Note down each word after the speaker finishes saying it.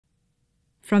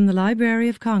From the Library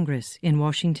of Congress in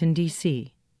Washington,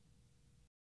 D.C.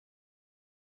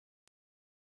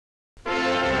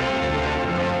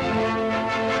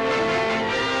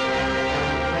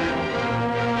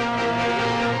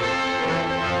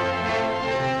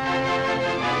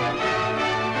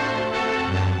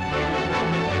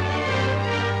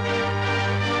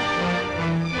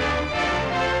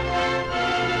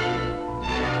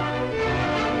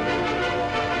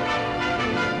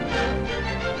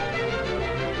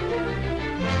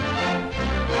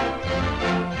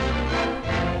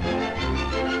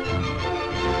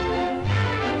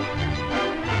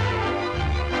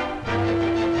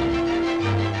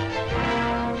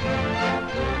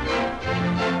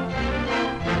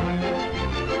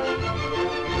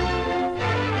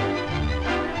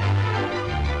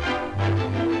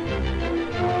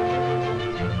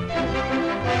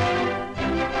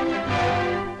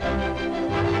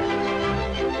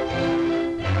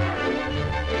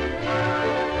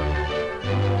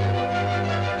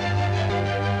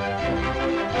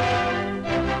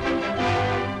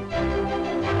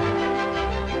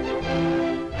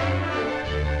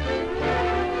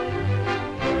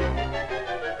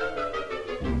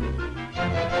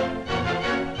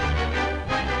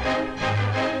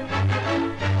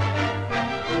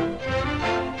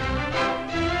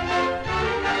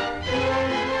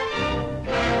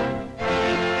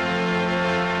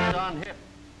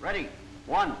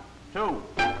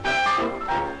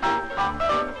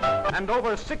 And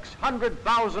over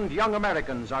 600,000 young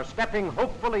Americans are stepping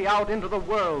hopefully out into the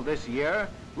world this year,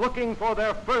 looking for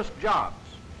their first jobs.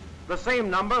 The same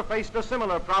number faced a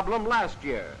similar problem last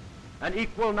year. An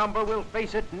equal number will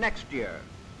face it next year.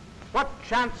 What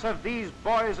chance have these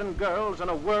boys and girls in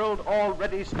a world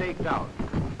already staked out?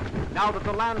 Now that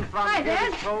the land frontier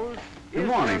is closed, good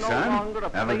morning, son.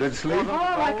 Have a good sleep?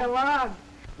 Oh, like a log.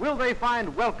 Will they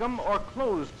find welcome or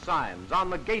closed signs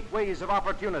on the gateways of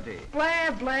opportunity?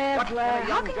 Blah, blah, What blah. can a How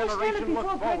young can you stand it generation before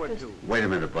look forward breakfast? to? Wait a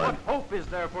minute, What Bud. hope is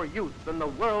there for youth in the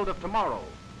world of tomorrow?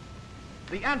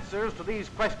 The answers to these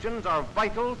questions are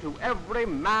vital to every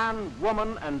man,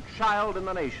 woman, and child in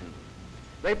the nation.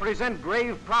 They present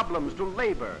grave problems to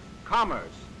labor,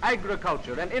 commerce,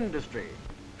 agriculture, and industry.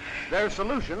 Their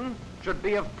solution should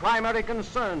be of primary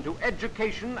concern to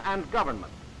education and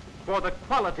government, for the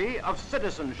quality of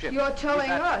citizenship. You're telling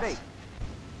is at us. stake.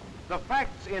 The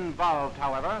facts involved,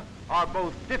 however, are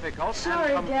both difficult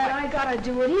Sorry, and complex. Dad, I gotta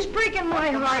do it. He's breaking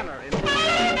my The heart. manner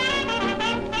in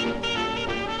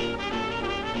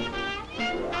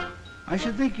I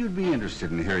should think you'd be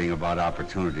interested in hearing about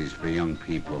opportunities for young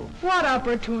people. What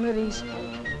opportunities?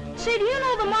 Say, do you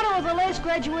know the motto of the last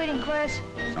graduating class?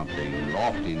 Something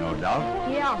lofty, no doubt.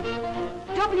 Yeah.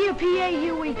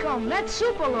 WPAU we come. That's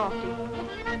super lofty.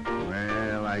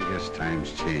 Well, I guess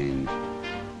times change.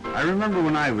 I remember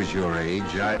when I was your age,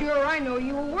 Sure, I know.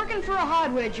 You were working for a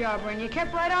hardware jobber, and you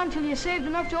kept right on till you saved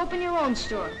enough to open your own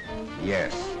store.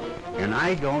 Yes. And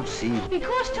I don't see...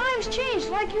 Because times changed,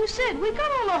 like you said. We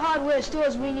got all the hardware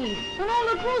stores we need. And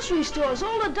all the grocery stores,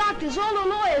 all the doctors, all the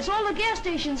lawyers, all the gas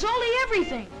stations, all the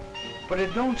everything. But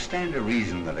it don't stand to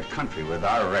reason that a country with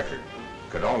our record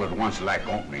could all at once lack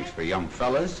openings for young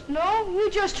fellas. No, you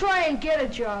just try and get a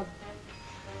job.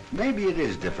 Maybe it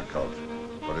is difficult,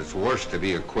 but it's worse to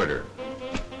be a quitter.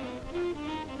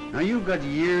 Now, you've got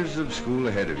years of school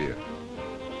ahead of you.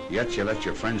 Yet you let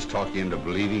your friends talk you into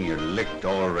believing you're licked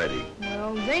already.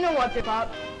 Well, they know what they're about.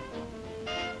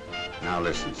 Now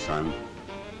listen, son.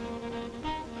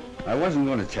 I wasn't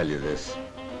going to tell you this,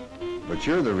 but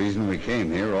you're the reason we came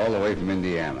here all the way from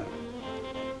Indiana.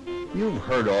 You've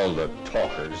heard all the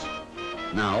talkers.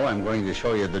 Now I'm going to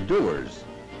show you the doers.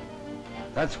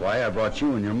 That's why I brought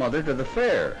you and your mother to the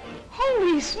fair.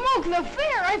 Holy smoke, the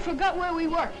fair! I forgot where we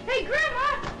were. Hey,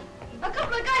 Grandma! A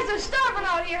couple of guys are starving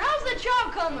out here. How's the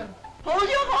job coming? Hold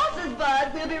your horses,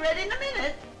 Bud. We'll be ready in a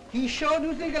minute. He sure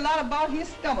do think a lot about his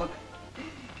stomach.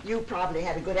 You probably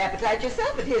had a good appetite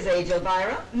yourself at his age,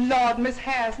 Elvira. Lord, Miss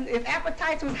Harrison, if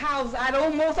appetites was houses, I'd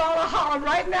almost all holler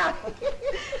right now.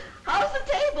 How's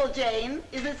the table, Jane?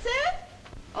 Is it set?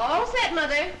 All set,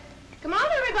 Mother. Come on,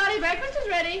 everybody. Breakfast is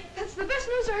ready. That's the best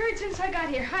news I heard since I got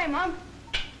here. Hi, Mom.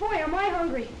 Boy, am I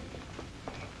hungry.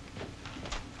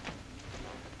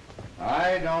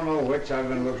 I don't know which I've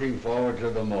been looking forward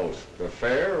to the most, the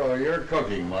fair or your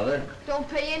cooking, Mother. Don't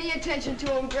pay any attention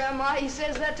to him, Grandma. He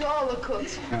says that to all the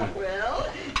cooks.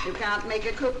 Well, you can't make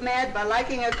a cook mad by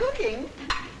liking her cooking.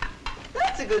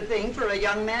 That's a good thing for a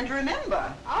young man to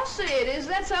remember. I'll say it is.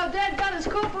 That's how Dad got his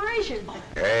corporation.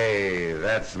 Hey,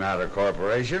 that's not a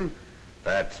corporation.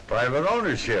 That's private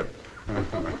ownership.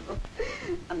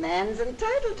 A man's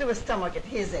entitled to a stomach at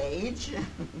his age.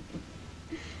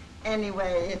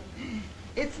 Anyway,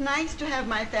 it's nice to have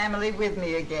my family with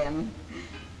me again.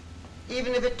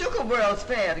 Even if it took a World's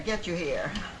Fair to get you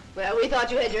here. Well, we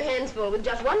thought you had your hands full with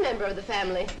just one member of the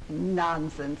family.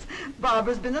 Nonsense.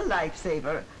 Barbara's been a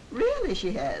lifesaver. Really,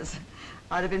 she has.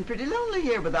 I'd have been pretty lonely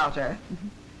here without her.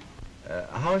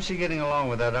 How is she getting along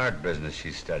with that art business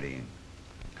she's studying?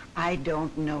 I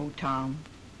don't know, Tom.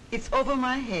 It's over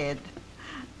my head.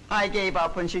 I gave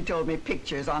up when she told me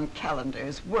pictures on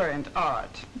calendars weren't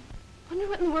art. Wonder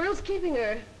what in the world's keeping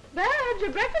her. Babs,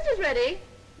 your breakfast is ready.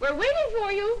 We're waiting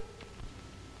for you.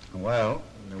 Well,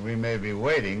 we may be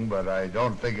waiting, but I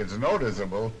don't think it's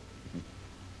noticeable.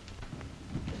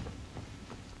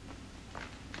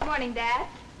 Morning, Dad.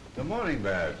 Good morning,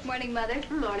 Babs. Morning, Mother.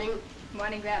 Morning.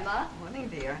 Morning, Grandma. Morning,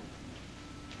 dear.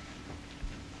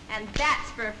 And that's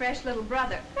for a fresh little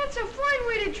brother. That's a fine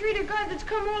way to treat a guy that's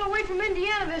come all the way from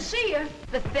Indiana to see you.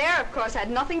 The fair, of course, had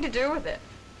nothing to do with it.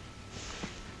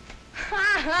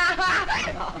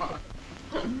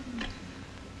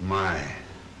 My,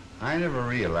 I never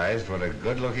realized what a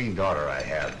good-looking daughter I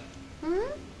had.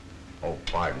 Oh,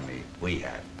 pardon me, we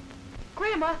had.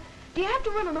 Grandma, do you have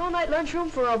to run an all-night lunchroom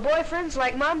for our boyfriends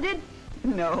like Mom did?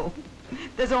 No,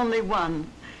 there's only one.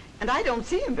 And I don't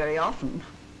see him very often.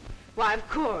 Why, of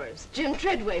course. Jim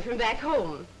Treadway from back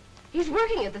home. He's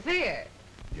working at the fair.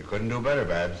 You couldn't do better,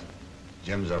 Babs.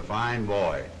 Jim's a fine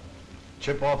boy.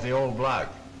 Chip off the old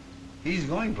block. He's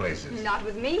going places. Not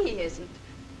with me, he isn't.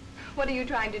 What are you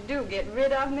trying to do, get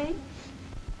rid of me?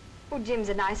 Oh, Jim's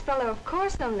a nice fellow, of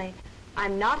course, only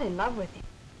I'm not in love with him.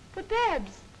 But,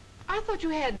 Babs, I thought you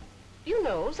had, you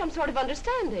know, some sort of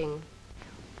understanding.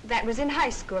 That was in high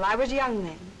school. I was young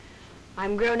then.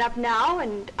 I'm grown up now,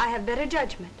 and I have better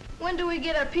judgment. When do we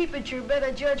get a peep at your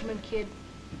better judgment, kid?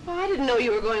 Well, I didn't know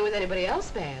you were going with anybody else,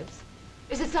 Babs.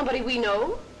 Is it somebody we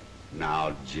know?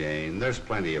 Now, Jane, there's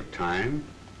plenty of time.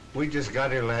 We just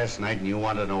got here last night, and you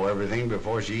want to know everything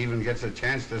before she even gets a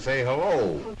chance to say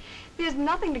hello. There's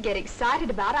nothing to get excited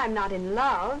about. I'm not in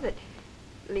love. At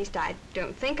least I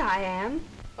don't think I am.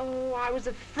 Oh, I was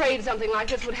afraid something like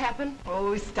this would happen.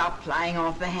 Oh, stop flying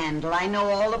off the handle. I know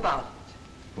all about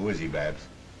it. Who is he, Babs?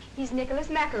 He's Nicholas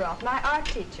Makaroff, my art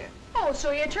teacher. Oh,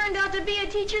 so you turned out to be a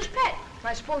teacher's pet.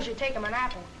 I suppose you take him an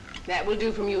apple. That will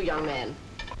do from you, young man.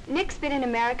 Nick's been in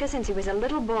America since he was a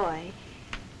little boy.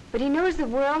 But he knows the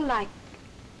world like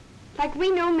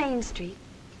we know Main Street.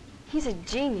 He's a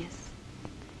genius.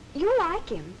 You like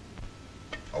him.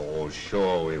 Oh,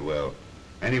 sure we will.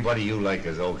 Anybody you like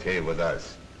is okay with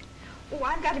us. Oh,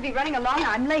 I've got to be running along.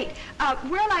 I'm late.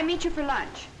 Where'll I meet you for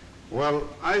lunch? Well,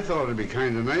 I thought it'd be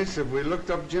kind of nice if we looked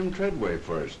up Jim Treadway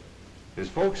first. His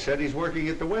folks said he's working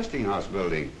at the Westinghouse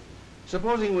building.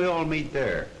 Supposing we all meet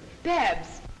there.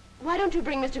 Babs, why don't you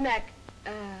bring Mr.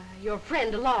 your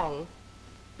friend along?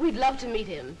 We'd love to meet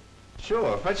him.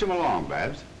 Sure, fetch him along,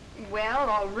 Babs. Well,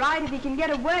 all right, if he can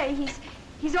get away.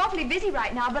 He's awfully busy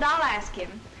right now, but I'll ask him.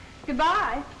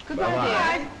 Goodbye. Goodbye,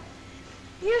 Bye-bye. dear.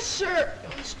 Yes, sir.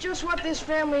 It's just what this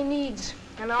family needs.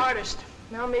 An artist.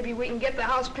 Now maybe we can get the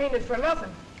house painted for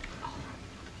nothing.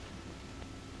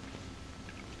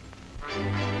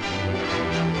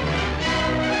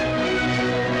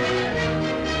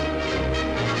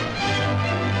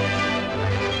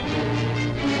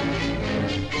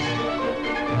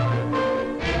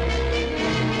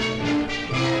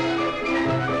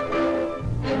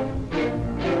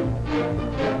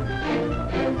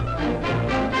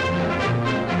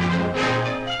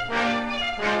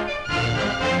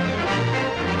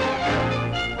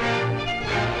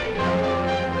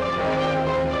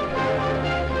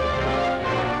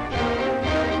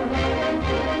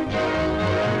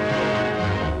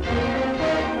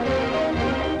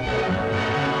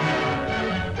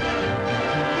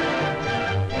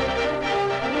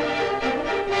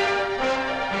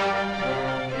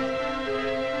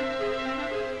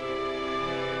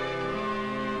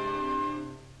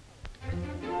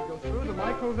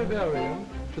 Rivalry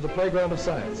to the playground of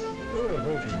science.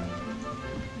 Hiya,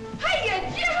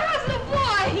 Jim, how's the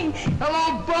boy?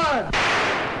 Hello, Bud!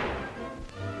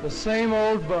 The same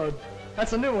old Bud.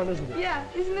 That's a new one, isn't it? Yeah,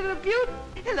 isn't it a beaut?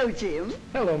 Hello, Jim.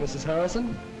 Hello, Mrs.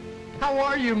 Harrison. How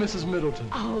are you, Mrs. Middleton?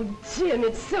 Oh, Jim,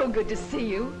 it's so good to see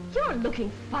you. You're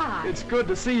looking fine. It's good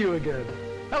to see you again.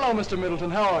 Hello, Mr. Middleton.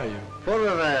 How are you? Put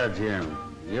her there, Jim.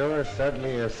 You're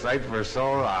certainly a sight for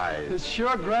sore eyes. It's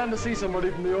sure grand to see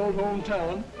somebody from the old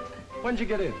hometown. When'd you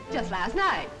get in? Just last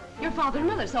night. Your father and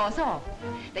mother saw us off.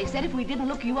 They said if we didn't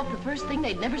look you up the first thing,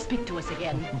 they'd never speak to us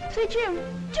again. Say, Jim,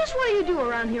 just what do you do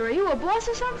around here? Are you a boss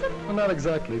or something? Well, not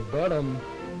exactly, Bud. I'm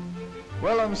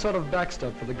sort of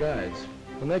backstop for the guys.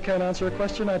 When they can't answer a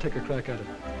question, I take a crack at it.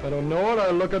 If I don't know it, I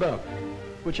look it up.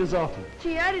 which is often.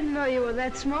 Gee, I didn't know you were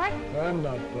that smart. I'm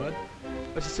not, Bud.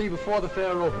 But you see, before the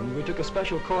fair opened, we took a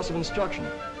special course of instruction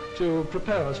to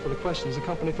prepare us for the questions the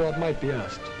company thought might be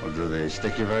asked. Well, do they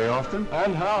stick you very often?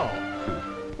 And how?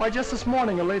 Why, just this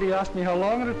morning, a lady asked me how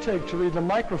long it'd take to read the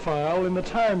microfile in the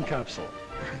time capsule.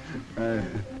 We've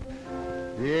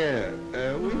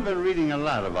been reading a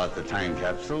lot about the time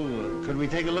capsule. Could we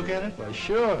take a look at it? Why,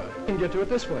 sure. You can get to it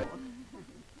this way.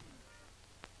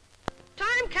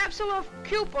 Time capsule of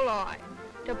cupelloi,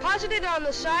 deposited on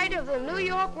the site of the New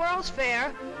York World's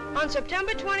Fair on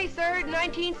September 23rd,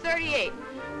 1938,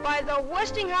 by the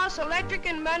Westinghouse Electric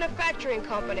and Manufacturing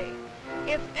Company.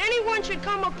 If anyone should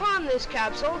come upon this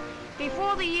capsule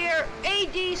before the year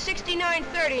AD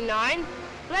 6939,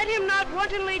 let him not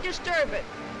wantonly disturb it,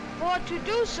 for to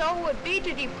do so would be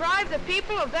to deprive the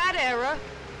people of that era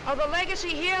of the legacy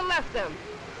here left them.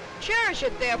 Cherish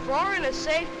it, therefore, in a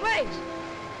safe place.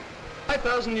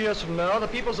 5,000 years from now, the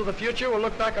peoples of the future will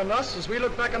look back on us as we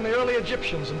look back on the early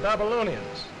Egyptians and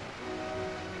Babylonians.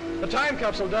 The time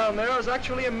capsule down there is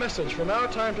actually a message from our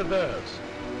time to theirs.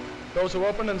 Those who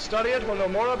open and study it will know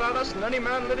more about us than any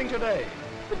man living today.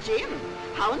 But Jim,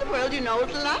 how in the world do you know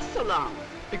it'll last so long?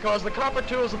 Because the copper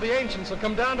tools of the ancients have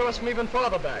come down to us from even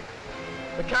farther back.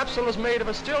 The capsule is made of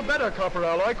a still better copper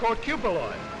alloy called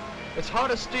cupelloi. It's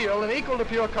hard as steel and equal to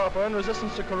pure copper in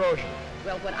resistance to corrosion.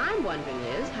 Well, what I'm wondering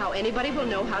is how anybody will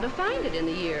know how to find it in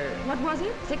the year, what was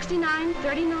it,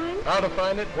 6939? How to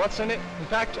find it, what's in it. In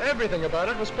fact, everything about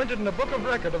it was printed in a book of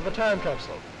record of the time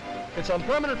capsule. It's on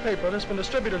permanent paper that's been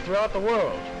distributed throughout the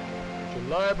world. To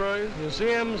libraries,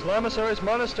 museums, lamissaries,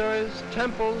 monasteries,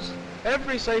 temples,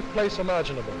 every safe place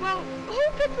imaginable. Well, who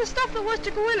picked the stuff that was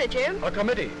to go in it, Jim? A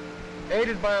committee,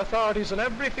 aided by authorities in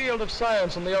every field of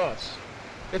science and the arts.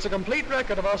 It's a complete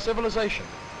record of our civilization.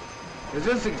 Is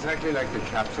this exactly like the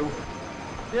capsule?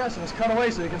 Yes, and it's cut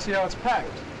away so you can see how it's packed.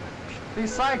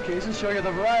 These side cases show you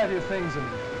the variety of things in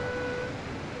them.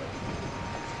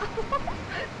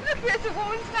 Look, there's a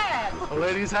woman's man. The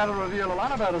ladies have to reveal a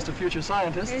lot about us to future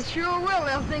scientists. It sure will.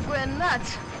 They'll think we're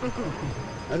nuts.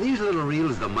 Are these little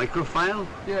reels the microfile?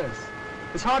 Yes.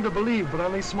 It's hard to believe, but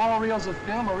on these small reels of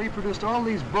film are reproduced all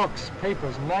these books,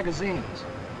 papers, and magazines.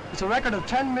 It's a record of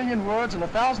 10 million words and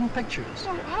 1,000 pictures.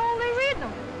 So how will they read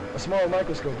them? A small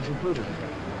microscope is included.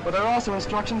 But there are also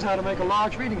instructions how to make a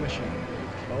large reading machine.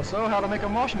 Also, how to make a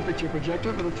motion picture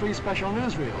projector for the 3 special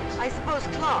newsreels. I suppose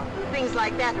cloth and things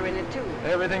like that are in it, too.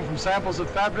 Everything from samples of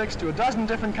fabrics to a dozen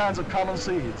different kinds of common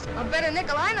seeds. I'll bet a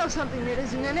nickel I know something that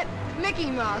isn't in it. Mickey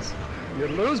Mouse.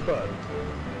 You'd lose, Bud.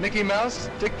 Mickey Mouse,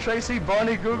 Dick Tracy,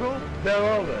 Barney Google, they're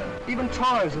all there. Even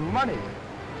toys and money.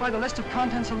 Why, the list of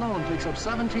contents alone takes up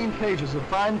 17 pages of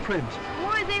fine print.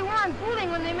 Boy, they weren't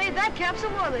fooling when they made that capsule,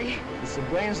 were they? It's the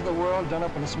brains of the world done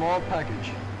up in a small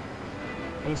package.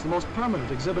 And it's the most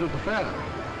permanent exhibit at the fair.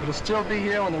 It'll still be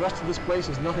here when the rest of this place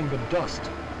is nothing but dust.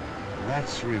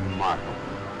 That's remarkable.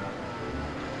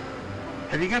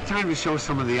 Have you got time to show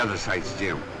some of the other sites,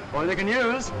 Jim? All you can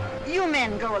use. You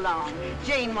men go along.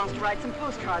 Jane wants to write some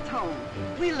postcards home.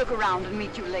 We'll look around and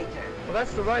meet you later. Well,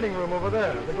 that's the writing room over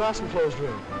there, the glass enclosed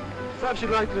room. Perhaps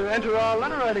you'd like to enter our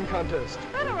letter writing contest.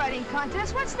 Letter writing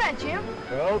contest? What's that, Jim?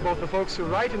 Well, both the folks who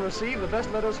write and receive the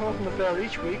best letters home from the fair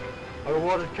each week are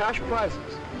awarded cash prizes.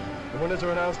 The winners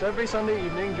are announced every Sunday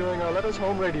evening during our Letters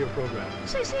Home radio program.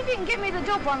 Say, see if you can get me the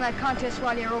dope on that contest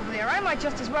while you're over there. I might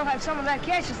just as well have some of that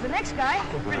cash as the next guy.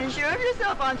 Pretty sure of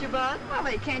yourself, aren't you, Bud? Well,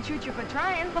 they can't shoot you for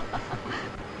trying. Well,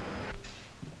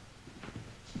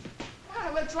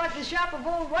 looks like the shop of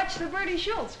old Watch the Bertie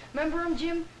Schultz. Remember him,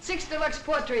 Jim? 6 deluxe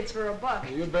portraits for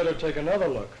 $1. You'd better take another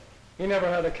look. He never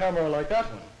had a camera like that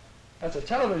one. That's a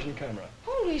television camera.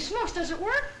 Holy smokes, does it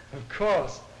work? Of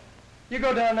course. You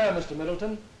go down there, Mr.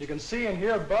 Middleton. You can see and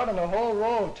hear Bud on a whole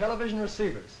row of television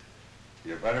receivers.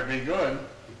 You better be good.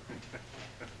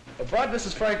 Bud, this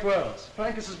is Frank Wells.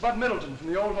 Frank, this is Bud Middleton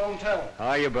from the old hometown.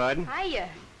 Hiya, Bud. Hiya.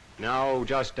 Now,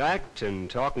 just act and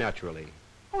talk naturally.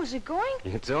 Oh, is it going?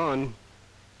 It's on.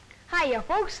 Hiya,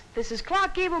 folks. This is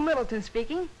Clark Gable Middleton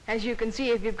speaking. As you can see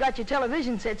if you've got your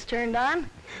television sets turned on.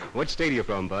 What state are you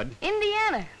from, Bud?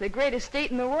 Indiana, the greatest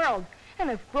state in the world. And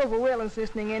if Grover Whalen's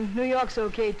listening in, New York's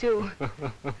okay, too.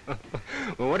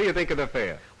 Well, what do you think of the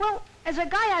fair? Well, as a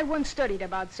guy I once studied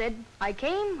about said, I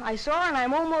came, I saw, and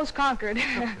I'm almost conquered.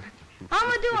 How am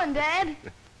I doing, Dad?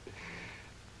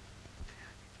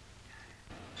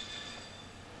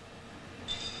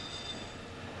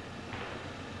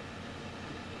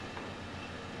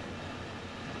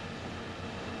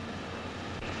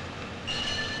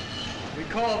 We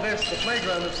call this the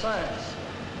playground of science.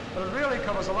 But it really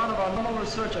covers a lot of our normal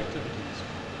research activities.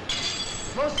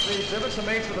 Most of the exhibits are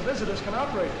made so the visitors can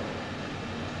operate them.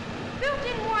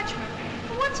 built-in watchman.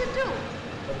 Well, what's it do?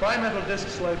 The bimetal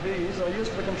discs like these are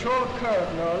used for control of current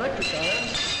in our electric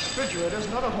irons, refrigerators,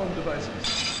 and other home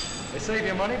devices. They save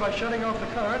you money by shutting off the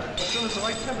current as soon as the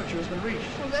right temperature has been reached.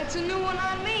 Well, that's a new one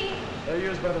on me. They're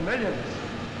used by the millions.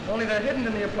 Only they're hidden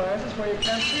in the appliances where you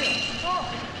can't see them. Oh,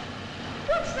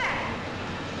 what's that?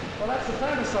 Well, that's the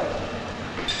fantasite.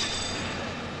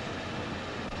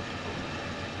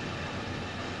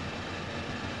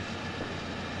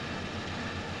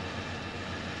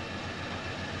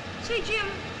 Say, Jim,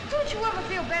 don't you ever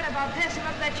feel bad about passing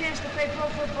up that chance to play pro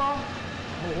football?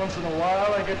 Well, once in a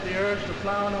while, I get the urge to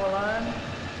plow into a line.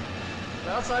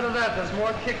 But outside of that, there's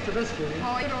more kick to this game.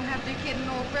 Oh, you don't have to kid an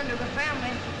old friend of the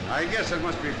family. I guess it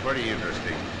must be pretty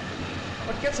interesting.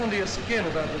 What gets under your skin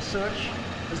about research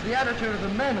is the attitude of the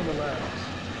men in the labs.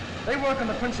 They work on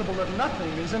the principle that nothing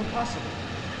is impossible.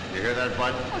 You hear that,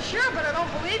 Bud? Well, sure, but I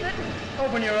don't believe it.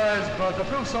 Open your eyes, Bud. The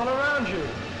proof's all around you.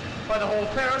 Why, the whole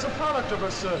fair is a product of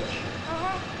research.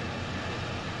 Uh-huh.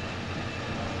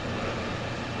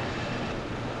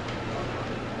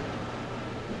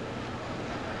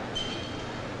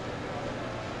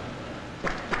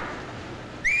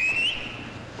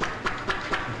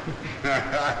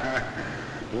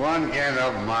 One can't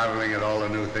help marveling at all the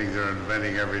new things they're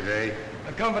inventing every day.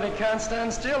 A company can't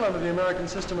stand still under the American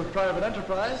system of private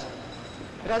enterprise.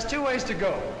 It has two ways to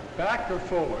go, back or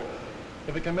forward.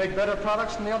 If it can make better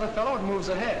products than the other fellow, it moves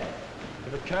ahead.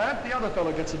 If it can't, the other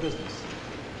fellow gets the business.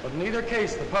 But in either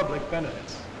case, the public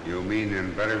benefits. You mean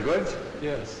in better goods?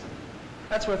 Yes.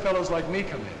 That's where fellows like me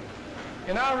come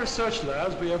in. In our research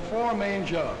labs, we have four main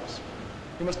jobs.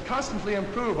 We must constantly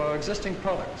improve our existing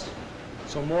products.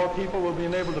 So more people will be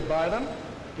enabled to buy them.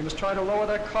 We must try to lower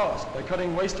their cost by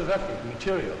cutting waste of effort and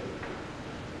material.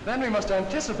 Then we must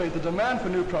anticipate the demand for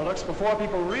new products before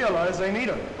people realize they need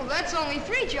them. Well, that's only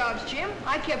 3 jobs, Jim.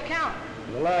 I kept count.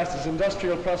 And the last is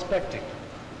industrial prospecting.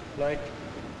 Like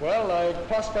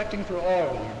prospecting for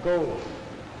oil or gold.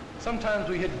 Sometimes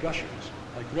we hit gushers,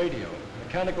 like radio,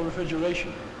 mechanical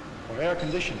refrigeration, or air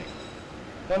conditioning.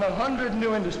 Then 100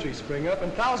 new industries spring up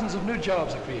and thousands of new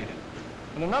jobs are created.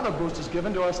 And another boost is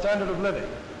given to our standard of living.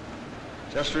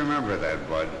 Just remember that,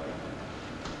 Bud.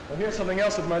 Well, here's something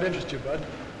else that might interest you, Bud.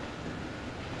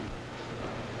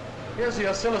 Here's the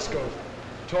oscilloscope.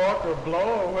 Talk or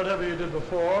blow or whatever you did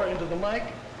before into the mic,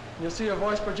 and you'll see your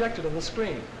voice projected on the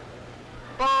screen.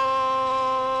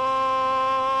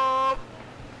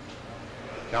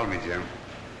 Tell me, Jim,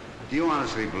 do you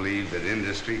honestly believe that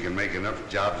industry can make enough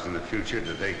jobs in the future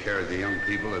to take care of the young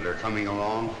people that are coming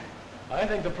along? I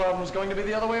think the problem's going to be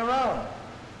the other way around.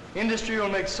 Industry will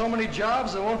make so many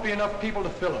jobs there won't be enough people to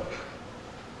fill them.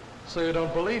 So you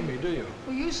don't believe me, do you?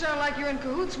 Well, you sound like you're in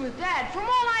cahoots with Dad. From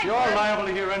all I've You're heard... liable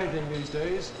to hear anything these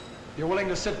days. You're willing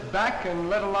to sit back and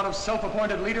let a lot of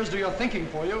self-appointed leaders do your thinking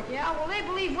for you. Yeah, well, they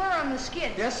believe we're on the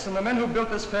skid. Yes, and the men who built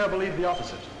this fair believe the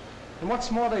opposite. And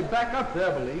what's more, they back up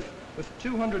their belief with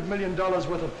 $200 million worth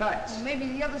of facts. Well, maybe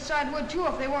the other side would, too,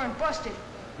 if they weren't busted.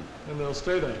 And they'll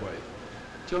stay that way,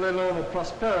 till they learn that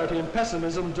prosperity and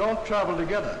pessimism don't travel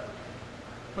together.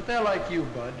 But they're like you,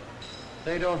 Bud.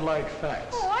 They don't like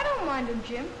facts. Oh, I don't mind them,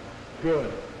 Jim.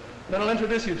 Good. Then I'll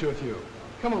introduce you to a few.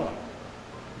 Come along.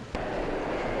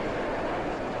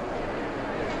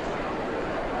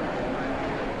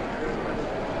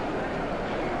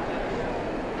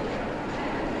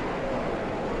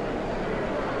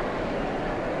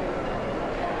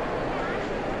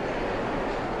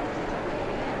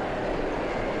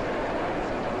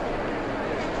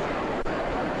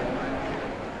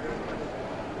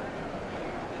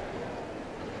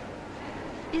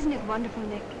 Isn't it wonderful,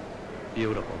 Nick?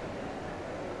 Beautiful.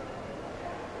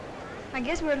 I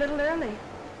guess we're a little early.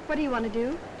 What do you want to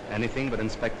do? Anything but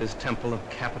inspect this temple of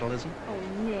capitalism?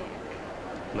 Oh, Nick.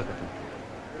 Look at them.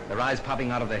 Their eyes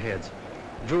popping out of their heads,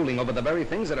 drooling over the very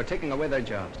things that are taking away their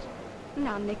jobs.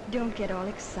 Now, Nick, don't get all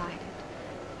excited.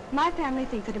 My family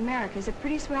think that America is a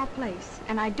pretty swell place,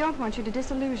 and I don't want you to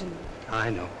disillusion them. I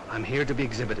know. I'm here to be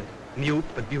exhibited. Mute,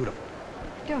 but beautiful.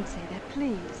 Don't say that,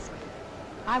 please.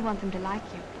 I want them to like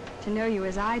you, to know you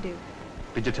as I do.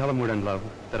 Did you tell them we're in love?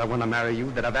 That I want to marry you?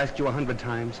 That I've asked you 100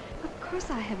 times? Of course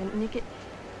I haven't, Nick.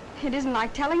 It isn't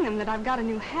like telling them that I've got a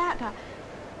new hat.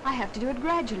 I have to do it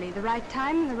gradually, the right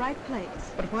time and the right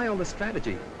place. But why all this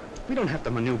strategy? We don't have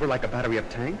to maneuver like a battery of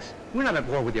tanks. We're not at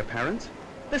war with your parents.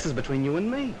 This is between you and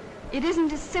me. It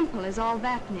isn't as simple as all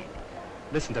that, Nick.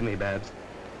 Listen to me, Babs.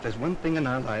 If there's one thing in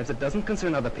our lives that doesn't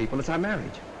concern other people, it's our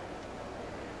marriage.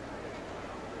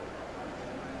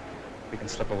 We can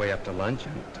slip away after lunch,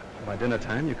 and by dinner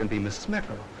time, you can be Mrs.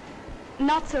 Smeckerl.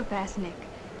 Not so fast, Nick.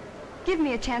 Give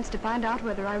me a chance to find out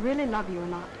whether I really love you or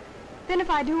not. Then if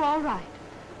I do, all right.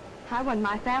 I want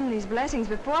my family's blessings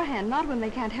beforehand, not when they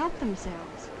can't help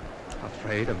themselves.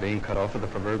 Afraid of being cut off with the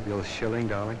proverbial shilling,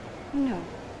 darling? No.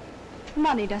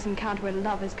 Money doesn't count where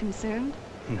love is concerned.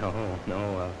 No,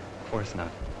 of course not.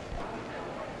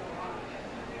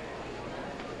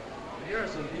 Here are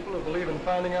some people who believe in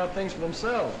finding out things for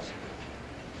themselves.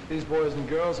 These boys and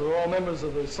girls are all members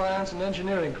of the Science and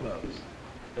Engineering Clubs.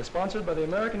 They're sponsored by the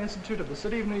American Institute of the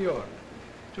City of New York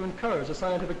to encourage the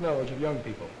scientific knowledge of young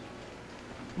people.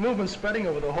 The movement's spreading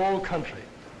over the whole country.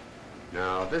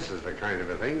 Now, this is the kind of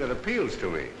a thing that appeals to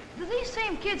me. Do these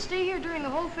same kids stay here during the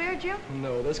whole fair, Jim?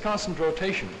 No, there's constant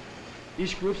rotation.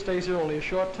 Each group stays here only a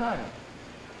short time.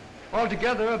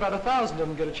 Altogether, about 1,000 of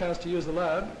them get a chance to use the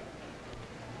lab.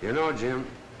 You know, Jim,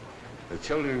 the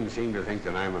children seem to think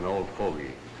that I'm an old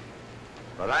fogey.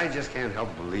 But I just can't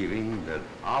help believing that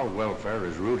our welfare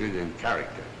is rooted in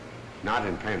character, not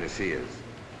in panaceas.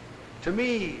 To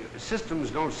me, systems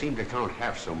don't seem to count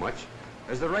half so much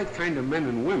as the right kind of men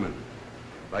and women,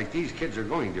 like these kids are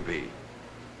going to be.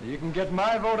 You can get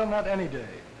my vote on that any day.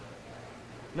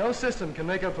 No system can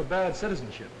make up for bad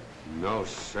citizenship. No,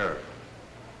 sir.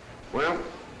 Well,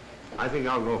 I think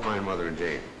I'll go find Mother and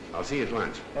Jane. I'll see you at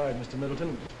lunch. All right, Mr.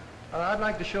 Middleton. I'd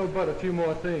like to show Bud a few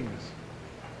more things.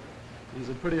 He's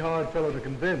a pretty hard fellow to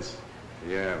convince.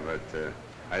 Yeah, but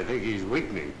I think he's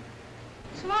weakening.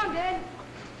 So long, Dad.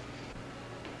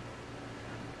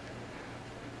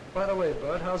 By the way,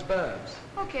 Bud, how's Babs?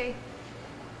 Okay.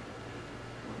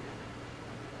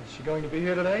 Is she going to be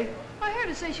here today? I heard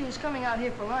her say she was coming out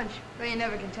here for lunch, but you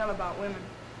never can tell about women.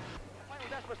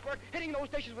 Desperate spurt, hitting those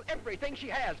dishes with everything she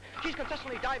has. She's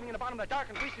consistently diving in the bottom of the dark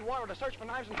and greasy water to search for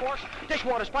knives and forks.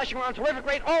 Dishwater splashing around terrific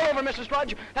rate all over Mrs.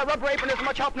 Drudge. That rubber apron isn't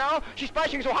much help now. She's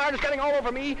splashing so hard it's getting all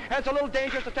over me, and it's a little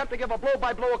dangerous attempt to give a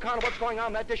blow-by-blow account of what's going on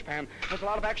in that dishpan. There's a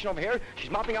lot of action over here.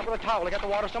 She's mopping up with a towel to get the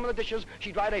water some of the dishes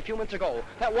she dried a few minutes ago.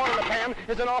 That water in the pan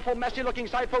is an awful messy-looking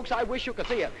sight, folks. I wish you could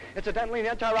see it. Incidentally, in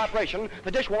the entire operation,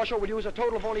 the dishwasher would use a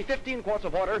total of only 15 quarts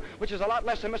of water, which is a lot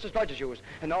less than Mrs. Drudge's used.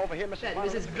 And now over here,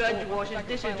 Mrs. Drudge washes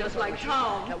dishes just like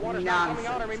Tom. That water's not coming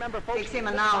out, and remember, folks, Takes him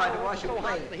an hour to wash a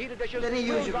plate. the heated dishes Then he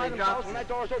will usually dry drops themselves when that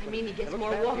door's open. I mean, he gets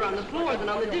more water on the floor than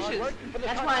on the dishes.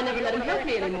 That's why I never let him help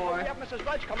me anymore. Mrs.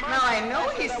 Drudge, come on. Now, I know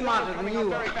he's smarter than Coming you out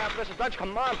very fast, Mrs. Drudge,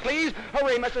 come on, please.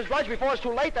 Hurry, Mrs. Drudge, before it's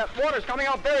too late. That water's coming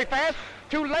out very fast.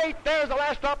 Too late. There's the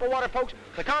last drop of water, folks.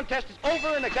 The contest is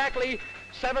over in exactly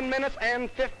 7 minutes and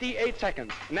 58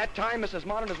 seconds. In that time, Mrs.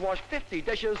 Modern has washed 50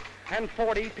 dishes and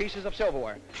 40 pieces of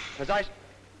silverware.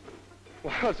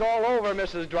 Well, it's all over,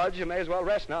 Mrs. Drudge. You may as well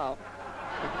rest now.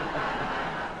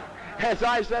 As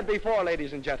I said before,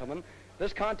 ladies and gentlemen,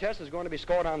 this contest is going to be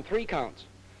scored on 3 counts.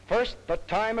 First, the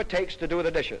time it takes to do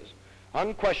the dishes.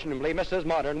 Unquestionably, Mrs.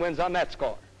 Modern wins on that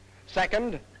score.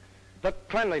 Second, the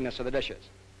cleanliness of the dishes.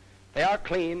 They are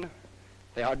clean,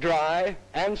 they are dry,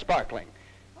 and sparkling.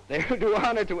 They do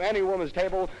honor to any woman's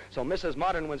table, so Mrs.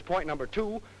 Modern wins point number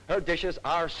 2. Her dishes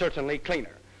are certainly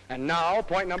cleaner. And now,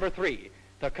 point number 3.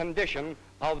 The condition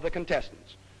of the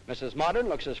contestants. Mrs. Modern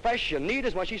looks as fresh and neat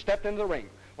as when she stepped into the ring,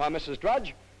 while Mrs.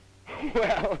 Drudge,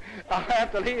 well, I'll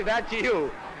have to leave that to you.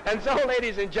 And so,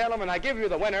 ladies and gentlemen, I give you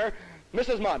the winner,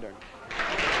 Mrs. Modern.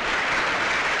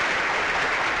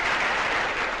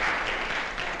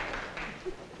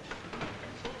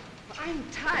 I'm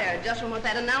tired just from what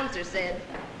that announcer said.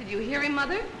 Did you hear him,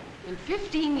 Mother? In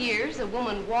 15 years, a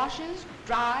woman washes,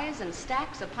 dries, and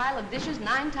stacks a pile of dishes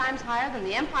 9 times higher than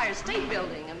the Empire State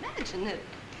Building. Imagine it.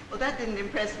 Well, that didn't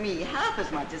impress me half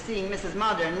as much as seeing Mrs.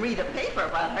 Modern read a paper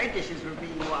while her dishes were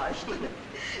being washed.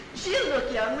 She'll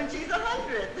look young when she's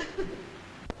 100.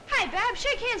 Hi, Babs.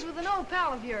 Shake hands with an old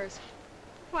pal of yours.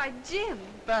 Why, Jim,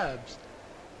 Babs,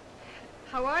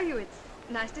 how are you? It's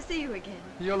nice to see you again.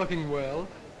 you're looking well,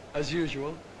 as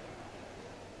usual.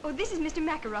 Oh, this is Mr.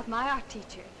 Makaroff, my art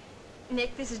teacher.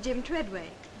 Nick, this is Jim Treadway,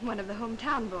 one of the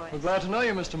hometown boys. We're glad to know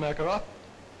you, Mr. Makaroff.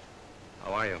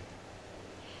 How are you?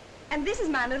 And this is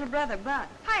my little brother, Bud.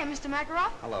 Hi, Mr.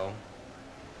 Makaroff. Hello.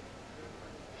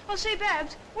 Oh, say,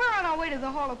 Babs, we're on our way to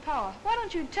the Hall of Power. Why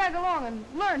don't you tag along and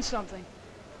learn something?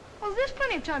 Well, there's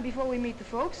plenty of time before we meet the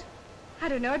folks. I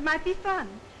don't know, it might be fun.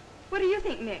 What do you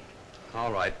think, Nick?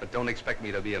 All right, but don't expect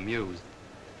me to be amused.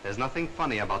 There's nothing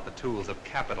funny about the tools of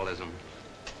capitalism.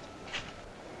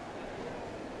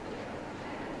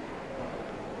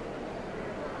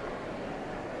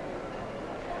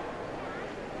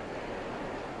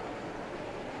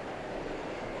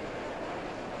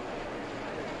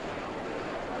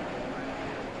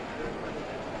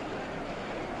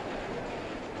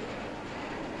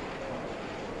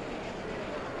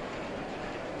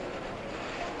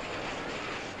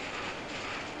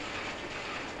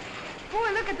 Boy,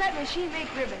 look look at that machine make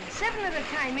ribbons. 7 at a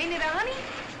time, ain't it, honey?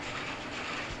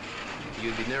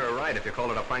 You'd be nearer right if you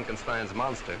called it a Frankenstein's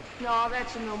monster. No,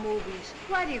 that's in the movies.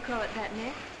 Why do you call it that,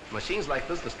 Nick? Machines like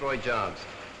this destroy jobs.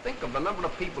 Think of the number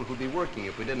of people who'd be working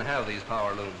if we didn't have these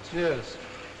power looms. Yes.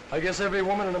 I guess every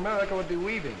woman in America would be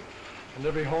weaving. And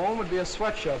every home would be a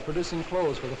sweatshop producing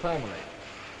clothes for the family.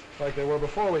 Like they were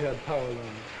before we had power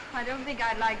looms. I don't think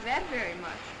I'd like that very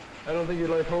much. I don't think you'd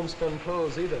like homespun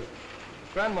clothes either.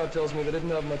 Grandma tells me they didn't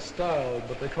have much style,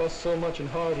 but they cost so much in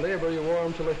hard labor you wore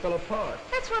them till they fell apart.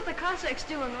 That's what the Cossacks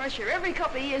do in Russia. Every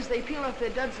couple of years they peel off their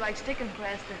duds like sticking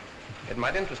plaster. It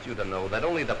might interest you to know that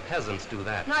only the peasants do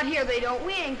that. Not here they don't.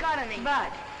 We ain't got any.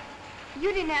 But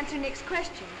you didn't answer Nick's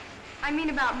question. I mean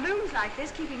about looms like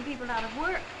this keeping people out of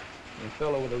work. A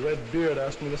fellow with a red beard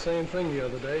asked me the same thing the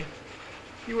other day.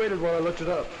 He waited while I looked it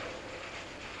up.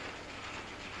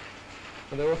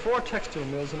 And there were 4 textile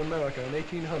mills in America in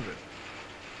 1800.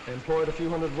 They employed a few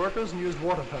hundred workers and used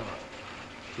water power.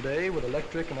 Today, with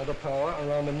electric and other power,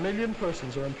 around 1 million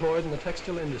persons are employed in the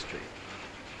textile industry.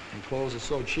 And clothes are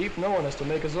so cheap, no one has to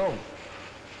make his own.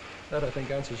 That, I think,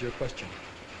 answers your question.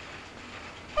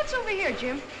 What's over here,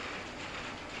 Jim?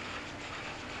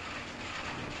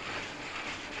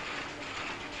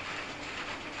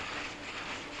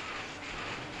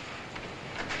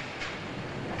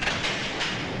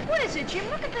 What is it, Jim?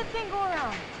 Look at that thing go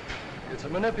around. It's a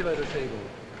manipulator table,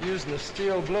 used in a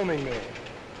steel blooming mill.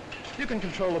 You can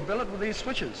control the billet with these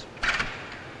switches.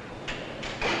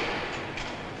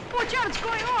 Watch out, it's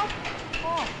going off.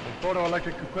 Oh. The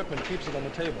photoelectric equipment keeps it on the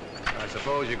table. I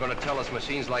suppose you're going to tell us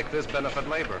machines like this benefit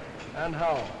labor. And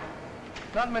how?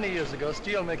 Not many years ago,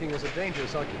 steel making was a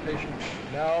dangerous occupation.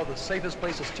 Now, the safest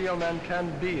place a steel man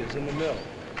can be is in the mill.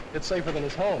 It's safer than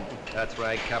his home. That's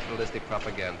right, capitalistic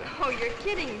propaganda. Oh, you're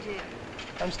kidding, Jim.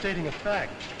 I'm stating a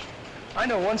fact. I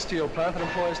know one steel plant that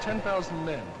employs 10,000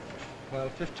 men. While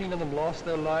 15 of them lost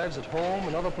their lives at home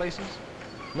and other places,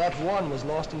 not one was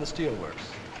lost in the steelworks.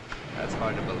 That's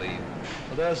hard to believe.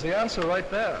 Well, there's the answer right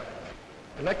there.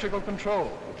 Electrical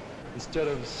control. Instead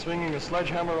of swinging a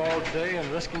sledgehammer all day and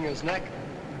risking his neck,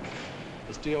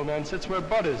 the steel man sits where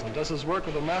Bud is and does his work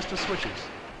with the master switches.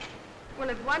 Well,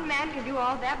 if one man can do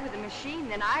all that with a machine,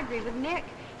 then I agree with Nick.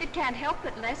 It can't help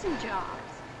but lessen jobs.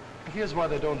 Here's why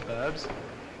they don't, Babs.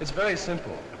 It's very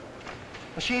simple.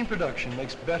 Machine production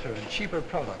makes better and cheaper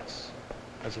products.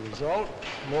 As a result,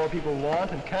 more people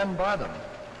want and can buy them.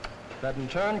 That in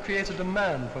turn creates a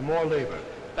demand for more labor.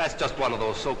 That's just one of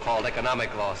those so-called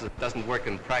economic laws that doesn't work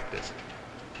in practice.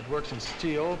 It works in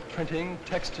steel, printing,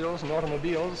 textiles, and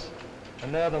automobiles,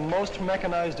 and they're the most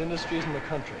mechanized industries in the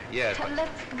country. Yes.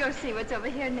 Let's go see what's over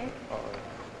here, Nick. All right.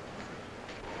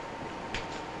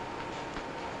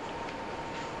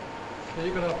 Now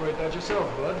you can operate that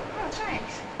yourself, Bud. Oh,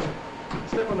 thanks.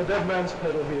 Step on the dead man's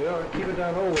pedal here, or keep it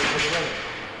down always for the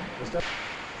runner. Step.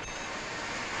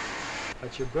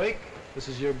 That's your brake. This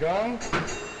is your gong.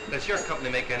 Does your company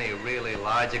make any really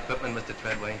large equipment, Mr.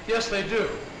 Treadway? Yes, they do.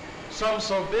 Some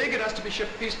so big it has to be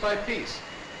shipped piece by piece.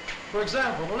 For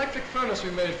example, an electric furnace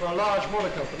we made for a large motor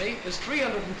company is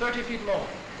 330 feet long.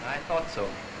 I thought so.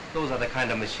 Those are the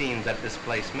kind of machines that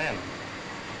displace men.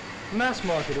 Mass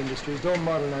market industries don't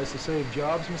modernize to save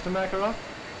jobs, Mr. Makarov.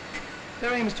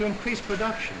 Their aim is to increase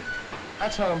production.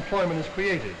 That's how employment is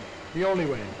created. The only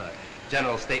way, in fact.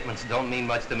 General statements don't mean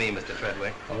much to me, Mr.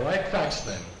 Treadway. All right, facts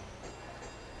then.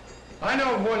 I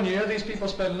know in 1 year these people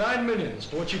spend $9 million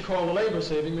for what you call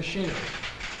labor-saving machinery.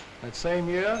 That same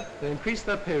year, they increased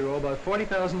their payroll by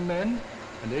 40,000 men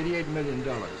and $88 million.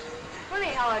 Funny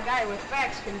how a guy with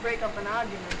facts can break up an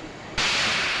argument.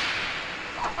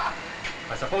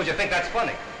 I suppose you think that's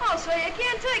funny. Oh, so you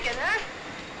can't take it, huh?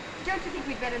 Don't you think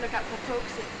we'd better look up the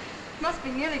folks? It must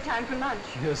be nearly time for lunch.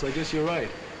 Yes, I guess you're right.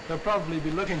 They'll probably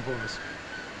be looking for us.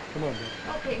 Come on,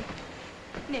 Bill. Okay.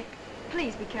 Nick,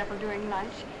 please be careful during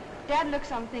lunch. Dad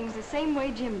looks on things the same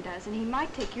way Jim does, and he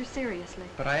might take you seriously.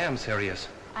 But I am serious.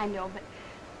 I know, but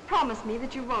promise me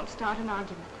that you won't start an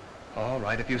argument. All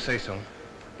right, if you say so.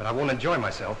 But I won't enjoy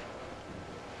myself.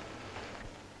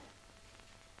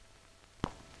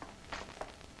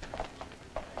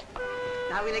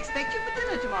 Now, we'll expect you for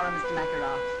dinner tomorrow, Mr.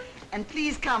 Makarov. And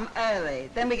please come early.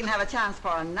 Then we can have a chance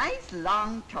for a nice,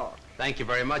 long talk. Thank you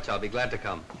very much. I'll be glad to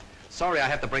come. Sorry I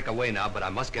have to break away now, but I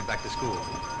must get back to school.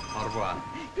 Au revoir.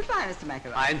 Goodbye, Mr.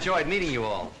 Makarov. I enjoyed meeting you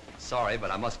all. Sorry,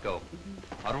 but I must go.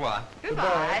 Au revoir.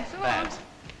 Goodbye. Babs.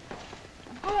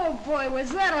 Oh, boy,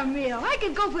 was that a meal. I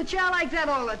could go for chow like that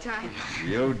all the time.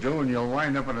 You do, and you'll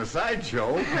wind up in a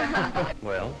sideshow.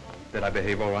 Well, did I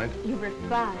behave all right? You were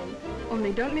fine.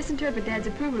 Only don't misinterpret Dad's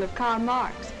approval of Karl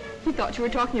Marx. He thought you were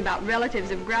talking about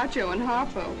relatives of Groucho and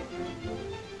Harpo.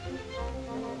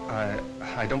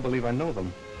 I don't believe I know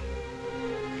them.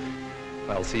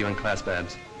 I'll see you in class,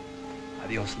 Babs.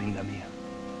 Adios, linda mia.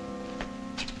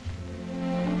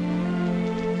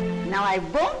 Now, I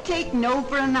won't take no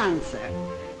for an answer.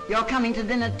 You're coming to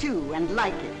dinner, too, and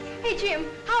like it. Hey, Jim,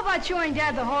 how about showing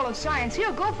Dad the Hall of Science?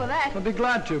 He'll go for that. I'd be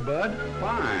glad to, Bud.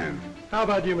 Fine. How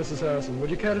about you, Mrs. Harrison? Would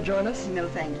you care to join us? No,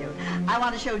 thank you. I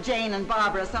want to show Jane and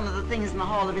Barbara some of the things in the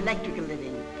Hall of Electrical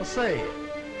Living. Well, say,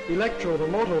 Elektro, the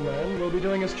motor man, will be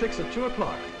doing his tricks at 2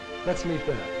 o'clock. Let's meet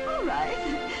there. All right.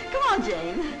 Come on,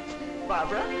 Jane.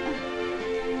 Barbara.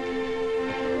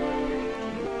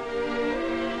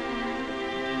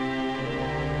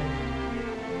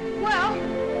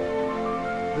 Well,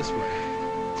 This way.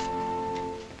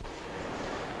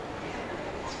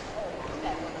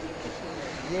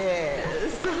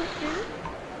 Yes.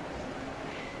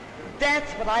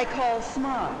 That's what I call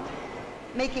smart.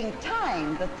 Making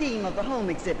time the theme of the home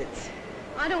exhibits.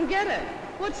 I don't get it.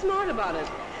 What's smart about it?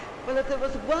 Well, if there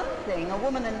was one thing a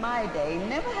woman in my day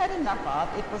never had enough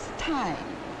of, it was time.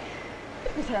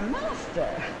 It was her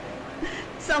master.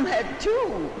 Some had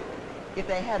two, if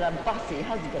they had a bossy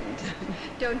husband.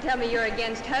 Don't tell me you're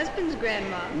against husbands,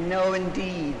 Grandma. No,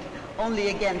 indeed. Only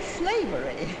against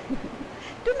slavery.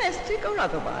 Domestic or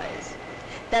otherwise.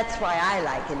 That's why I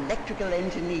like electrical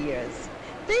engineers.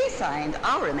 They signed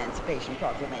our Emancipation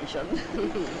Proclamation.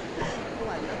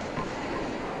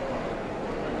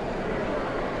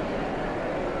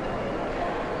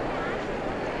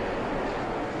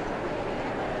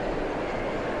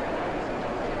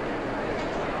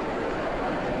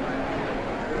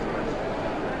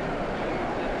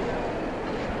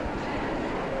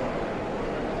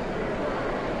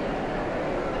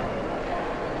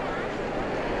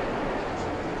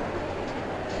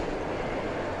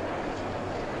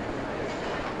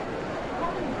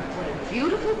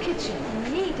 Beautiful kitchen.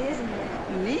 Neat, isn't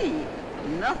it? Neat?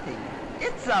 Nothing.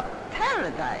 It's a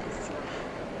paradise.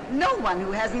 No one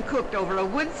who hasn't cooked over a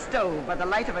wood stove by the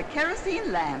light of a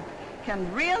kerosene lamp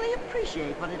can really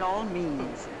appreciate what it all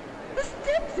means. The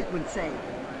steps it would save.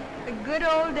 The good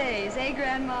old days, eh,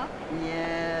 Grandma?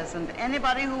 Yes, and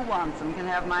anybody who wants them can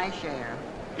have my share.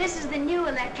 This is the new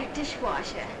electric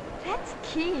dishwasher. That's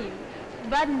keen.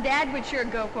 Bud and Dad would sure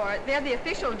go for it. They're the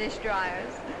official dish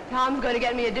dryers. Tom's going to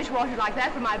get me a dishwasher like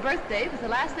that for my birthday. It's the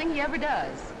last thing he ever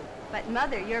does. But,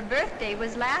 Mother, your birthday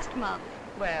was last month.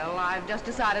 Well, I've just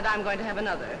decided I'm going to have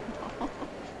another.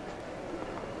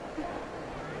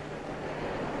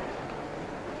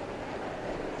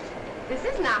 This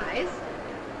is nice.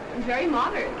 And very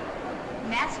modern.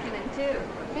 Masculine, too.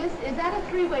 Miss, is that a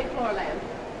three-way floor lamp?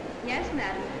 Yes,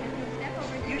 madam. Step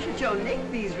over You should show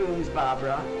Nick these rooms,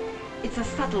 Barbara. It's a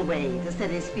subtle way to set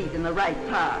his feet in the right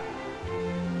part.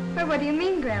 Well, what do you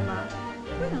mean, Grandma?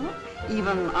 Well,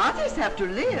 even artists have to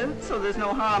live, so there's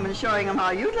no harm in showing them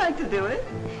how you'd like to do it.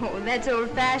 Oh, that's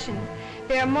old-fashioned.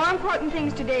 There are more important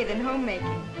things today than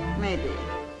homemaking. Maybe,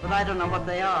 but I don't know what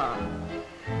they are.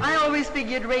 I always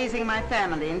figured raising my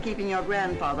family and keeping your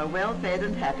grandfather well-fed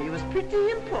and happy was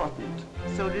pretty important.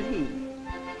 So did he.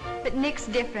 But Nick's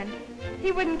different.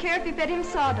 He wouldn't care if you fed him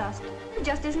sawdust. He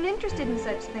just isn't interested in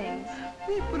such things.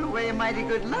 He put away a mighty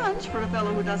good lunch for a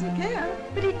fellow who doesn't care.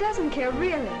 But he doesn't care,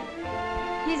 really.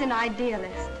 He's an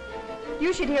idealist.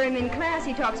 You should hear him in class.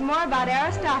 He talks more about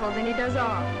Aristotle than he does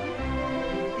art.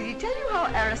 Did he tell you how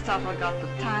Aristotle got the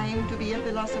time to be a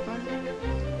philosopher?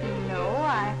 No,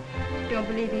 I don't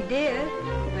believe he did.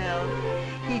 Well,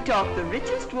 he talked the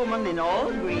richest woman in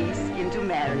all Greece into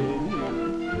marrying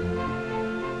him.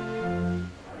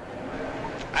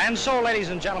 And so, ladies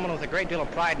and gentlemen, with a great deal of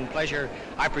pride and pleasure,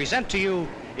 I present to you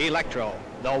Elektro,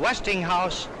 the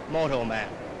Westinghouse Moto Man.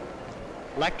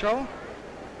 Elektro,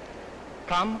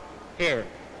 come here.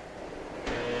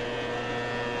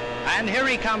 And here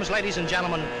he comes, ladies and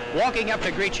gentlemen, walking up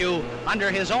to greet you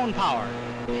under his own power.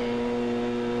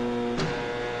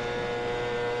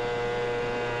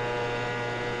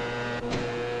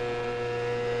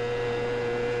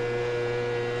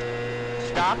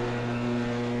 Stop.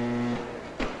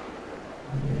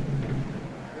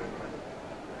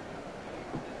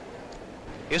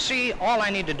 You see, all I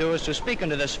need to do is to speak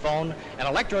into this phone, and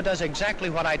Elektro does exactly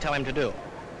what I tell him to do.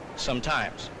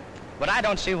 Sometimes. But I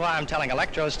don't see why I'm telling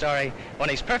Elektro's story when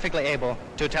he's perfectly able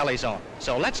to tell his own.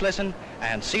 So let's listen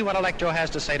and see what Elektro has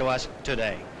to say to us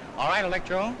today. All right,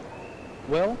 Elektro,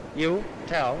 will you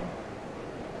tell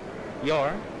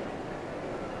your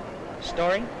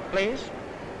story, please?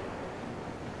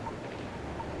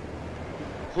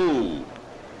 Who?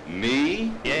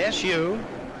 Me? Yes, you.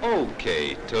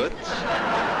 Okay, Toots.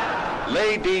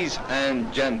 Ladies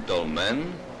and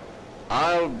gentlemen,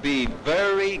 I'll be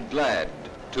very glad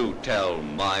to tell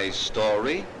my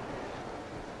story.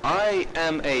 I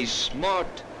am a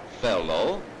smart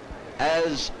fellow,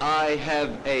 as I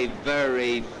have a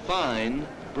very fine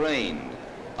brain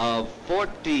of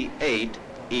 48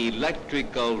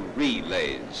 electrical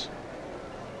relays.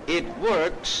 It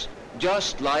works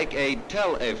just like a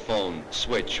telephone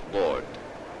switchboard.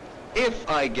 If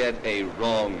I get a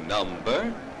wrong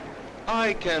number,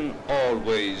 I can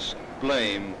always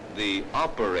blame the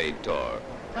operator.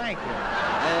 Thank you.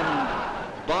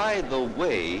 And by the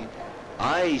way,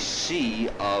 I see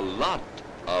a lot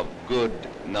of good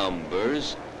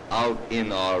numbers out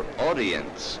in our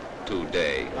audience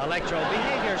today. Elektro,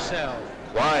 behave yourself.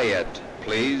 Quiet,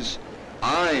 please.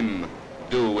 I'm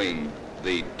doing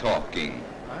the talking.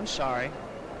 I'm sorry.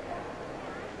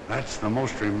 That's the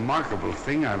most remarkable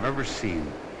thing I've ever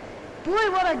seen.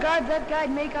 Boy, what a guard that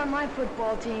guy'd make on my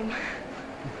football team.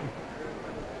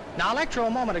 Now, Elektro, a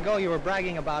moment ago you were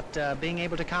bragging about being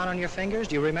able to count on your fingers.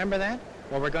 Do you remember that?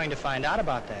 Well, we're going to find out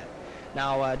about that.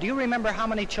 Now, do you remember how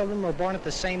many children were born at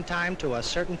the same time to a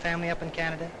certain family up in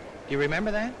Canada? Do you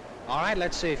remember that? All right,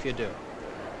 let's see if you do.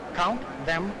 Count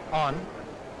them on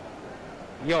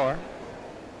your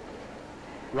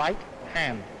right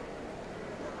hand.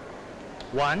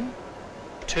 1,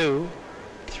 2,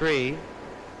 3,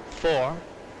 4,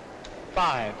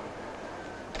 5.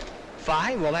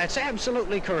 5? Well, that's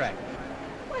absolutely correct.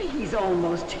 Why, he's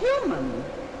almost human.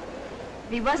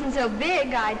 If he wasn't so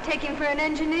big, I'd take him for an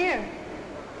engineer.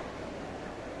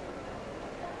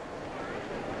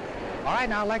 All right,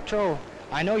 now, Elektro,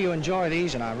 I know you enjoy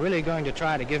these, and I'm really going to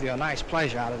try to give you a nice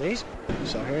pleasure out of these.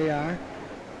 So here you are.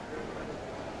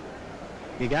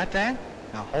 You got that?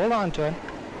 Now, hold on to it.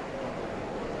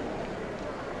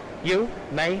 You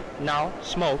may now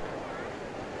smoke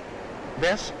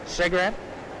this cigarette.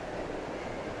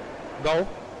 Go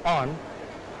on.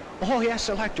 Oh, yes,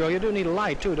 Elektro, you do need a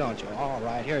light, too, don't you? All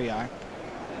right, here you are.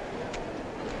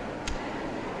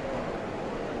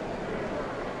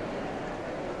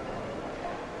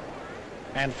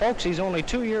 And, folks, he's only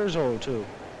 2 years old, too.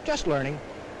 Just learning.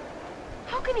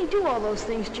 How can he do all those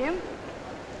things, Jim?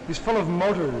 He's full of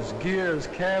motors, gears,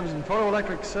 cams, and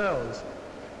photoelectric cells.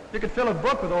 You could fill a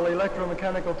book with all the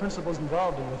electromechanical principles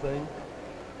involved in the thing.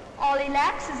 All he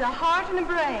lacks is a heart and a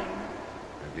brain.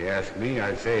 If you ask me,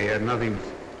 I'd say he had nothing.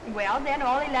 Well, then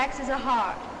all he lacks is a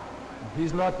heart.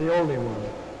 He's not the only one.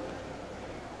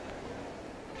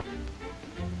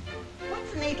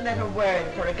 What's an 8-letter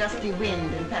word for a gusty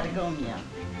wind in Patagonia?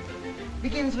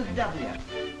 Begins with W.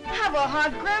 Have a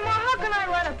heart, Grandma. How can I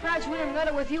write a prize-winning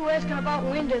letter with you asking about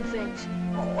wind and things?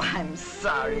 Oh, I'm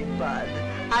sorry, Bud.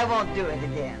 I won't do it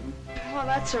again. Well,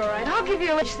 that's all right. I'll give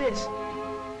you a this.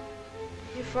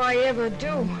 If I ever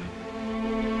do.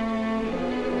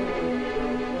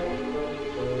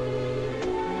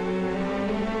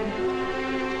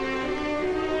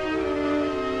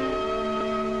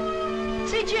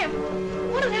 Say, Jim,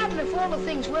 what would happen if all the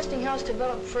things Westinghouse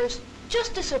developed first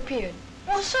just disappeared?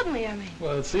 Well, suddenly, I mean.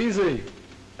 Well, it's easy.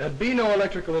 There'd be no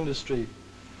electrical industry.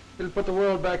 It'll put the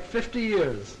world back 50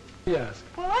 years. Yes.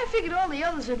 Well, I figured all the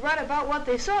others would write about what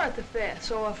they saw at the fair.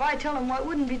 So if I tell them what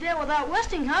wouldn't be there without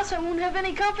Westinghouse, I won't have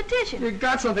any competition. You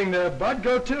got something there, Bud.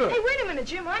 Go to it. Hey, wait a minute,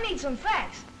 Jim. I need some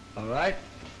facts. All right.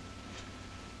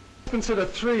 Consider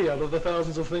 3 out of the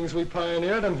thousands of things we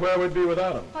pioneered and where we'd be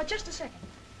without them. Oh, just a second.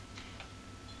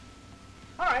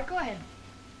 All right, go ahead.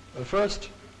 First,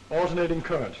 alternating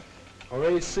current, or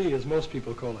AC as most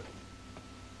people call it.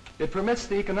 It permits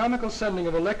the economical sending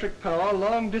of electric power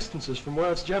long distances from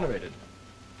where it's generated.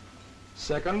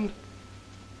 Second,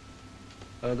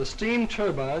 the steam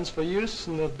turbines for use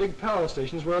in the big power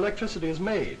stations where electricity is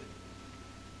made.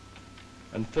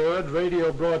 And third,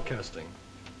 radio broadcasting.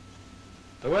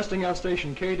 The Westinghouse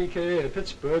station KDKA at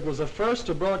Pittsburgh was the first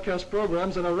to broadcast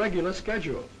programs on a regular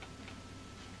schedule.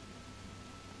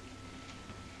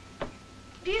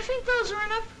 Do you think those are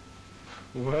enough?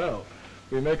 Well,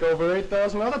 we make over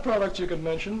 8,000 other products you could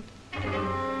mention. I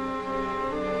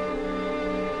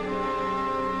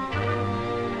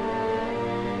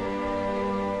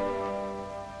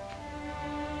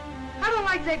don't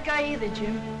like that guy either,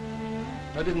 Jim.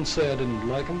 I didn't say I didn't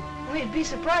like him. Well, you'd be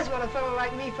surprised what a fellow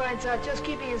like me finds out just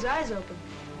keeping his eyes open.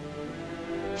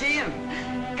 Jim,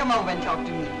 come over and talk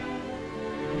to me.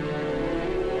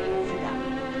 Sit down.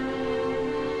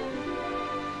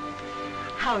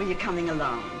 How are you coming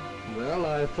along? Well,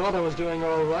 I thought I was doing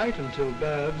all right until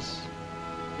Babs,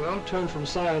 well, turned from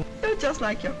science. You're just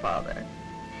like your father.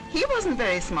 He wasn't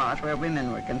very smart where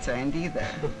women were concerned either.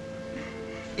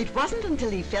 It wasn't until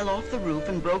he fell off the roof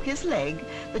and broke his leg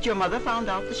that your mother found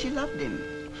out that she loved him.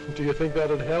 Do you think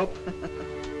that'd help?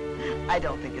 I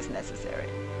don't think it's necessary.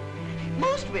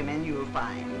 Most women, you'll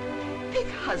find, pick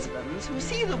husbands who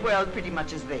see the world pretty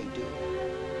much as they do,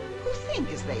 who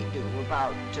think as they do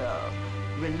about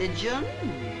religion,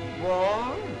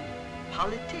 war,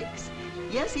 politics,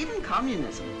 yes, even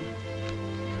communism.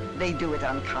 They do it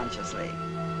unconsciously.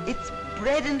 It's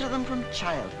bred into them from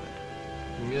childhood.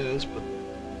 Yes, but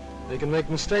they can make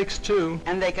mistakes, too.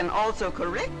 And they can also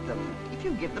correct them if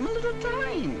you give them a little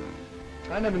time.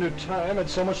 I never knew time had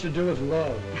so much to do with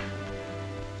love.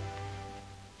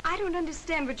 I don't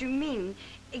understand what you mean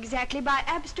exactly by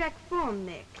abstract form,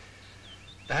 Nick.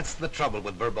 That's the trouble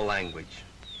with verbal language.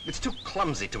 It's too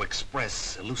clumsy to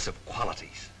express elusive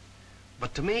qualities.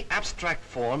 But to me, abstract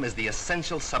form is the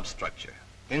essential substructure.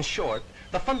 In short,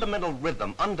 the fundamental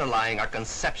rhythm underlying our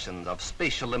conceptions of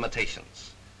spatial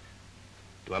limitations.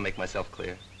 Do I make myself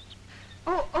clear?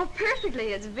 Oh,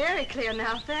 perfectly. It's very clear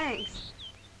now, thanks.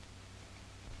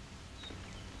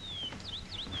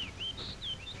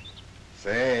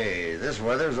 Say, this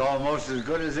weather's almost as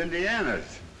good as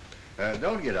Indiana's.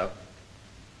 Don't get up.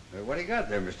 What do you got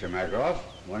there, Mr. McGraw?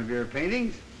 One of your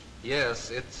paintings?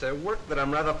 Yes, it's a work that I'm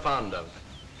rather fond of.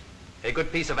 A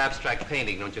good piece of abstract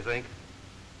painting, don't you think?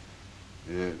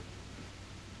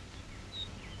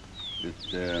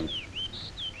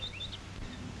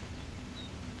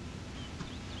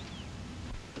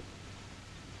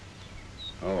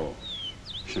 Oh,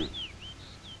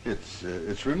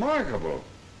 it's remarkable.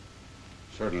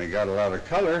 Certainly got a lot of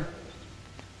color.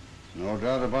 No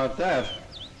doubt about that.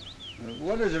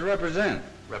 What does it represent?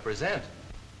 Represent?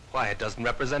 Why, it doesn't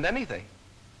represent anything.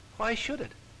 Why should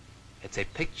it? It's a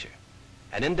picture,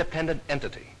 an independent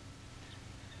entity.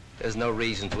 There's no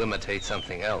reason to imitate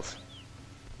something else.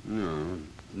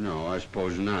 No, I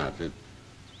suppose not.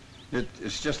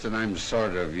 It's just that I'm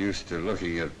sort of used to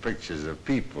looking at pictures of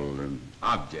people and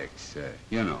objects,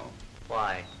 you know.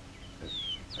 Why?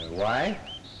 Why?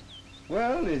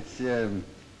 Well, it's,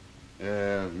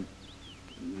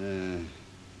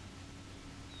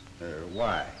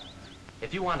 why?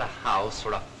 If you want a house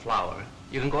or a flower,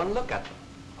 you can go and look at them.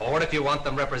 Or if you want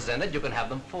them represented, you can have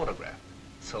them photographed.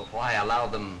 So why allow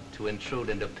them to intrude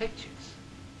into pictures?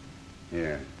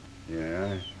 Yeah,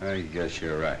 I guess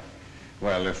you're right.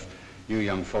 Well, if you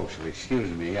young folks will excuse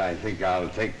me, I think I'll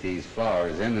take these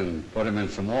flowers in and put them in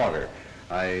some water.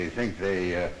 I think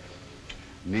they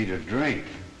need a drink.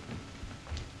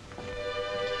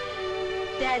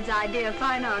 Dad's idea of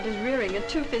fine art is rearing a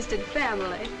two-fisted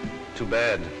family. Too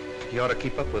bad. You ought to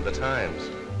keep up with the times.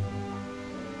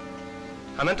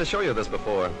 I meant to show you this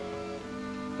before.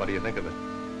 What do you think of it?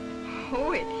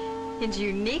 Oh, it's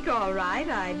unique, all right.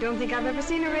 I don't think I've ever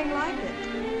seen a ring like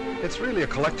it. It's really a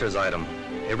collector's item,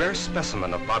 a rare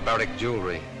specimen of barbaric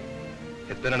jewelry.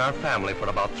 It's been in our family for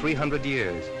about 300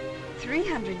 years.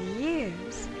 300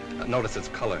 years? Notice its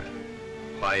color.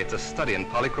 Why, it's a study in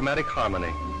polychromatic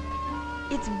harmony.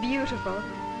 It's beautiful.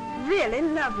 Really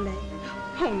lovely.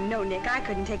 Oh, no, Nick, I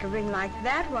couldn't take a ring like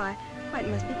that. Why, it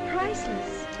must be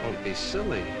priceless. Don't be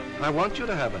silly. I want you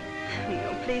to have it.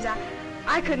 No, please,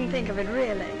 I couldn't think of it,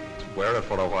 really. Wear it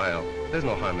for a while. There's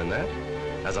no harm in that.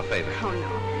 As a favor. Oh,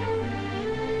 no.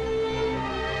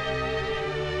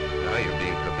 Now you're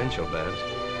being provincial, Babs.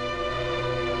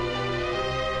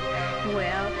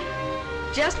 Well,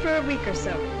 just for a week or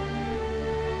so.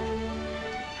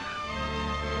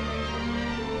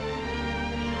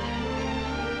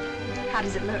 How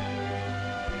does it look?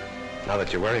 Now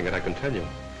that you're wearing it, I can tell you.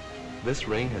 This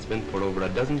ring has been for over a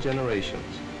dozen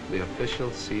generations the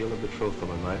official seal of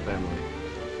betrothal in my family.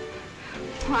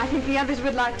 Oh, I think the others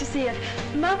would like to see it.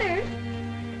 Mother!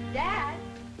 Dad!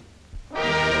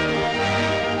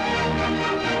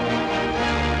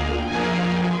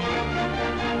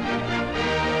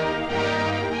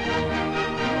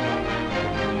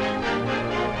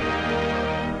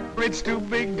 It's too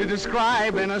big to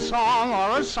describe in a song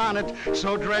or a sonnet,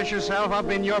 so dress yourself up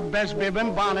in your best bib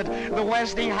and bonnet. The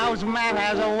Westinghouse man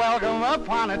has a welcome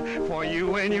upon it for you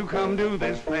when you come to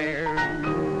this fair.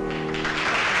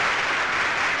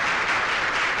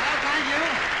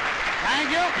 Thank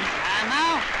you. And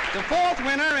now, the fourth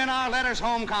winner in our Letters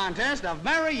Home contest, a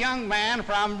very young man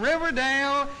from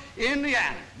Riverdale,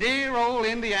 Indiana. Dear old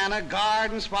Indiana,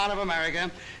 garden spot of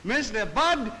America, Mr.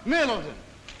 Bud Middleton.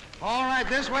 All right,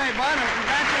 this way, Bud, and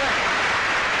congratulations.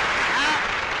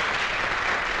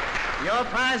 Now, your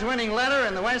prize-winning letter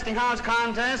in the Westinghouse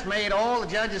contest made all the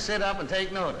judges sit up and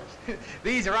take notice.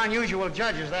 These are unusual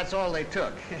judges, that's all they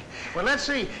took. Well, let's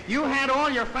see. You had all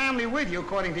your family with you,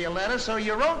 according to your letter, so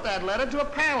you wrote that letter to a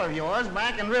pal of yours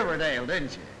back in Riverdale,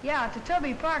 didn't you? Yeah, to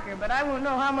Tubby Parker, but I won't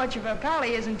know how much of a pal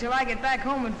he is until I get back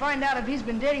home and find out if he's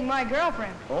been dating my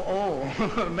girlfriend. Oh,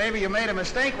 maybe you made a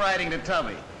mistake writing to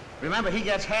Tubby. Remember, he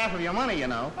gets half of your money, you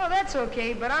know. Oh, that's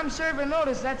okay, but I'm serving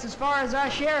notice that's as far as our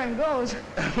sharing goes.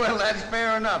 Well, that's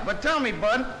fair enough. But tell me,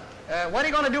 Bud, what are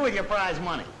you going to do with your prize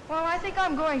money? Well, I think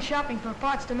I'm going shopping for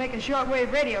parts to make a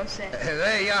shortwave radio set.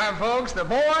 There you are, folks, the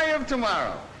boy of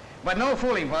tomorrow. But no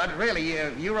fooling, Bud. Really,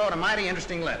 you wrote a mighty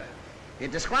interesting letter.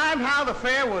 It described how the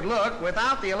fair would look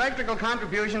without the electrical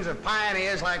contributions of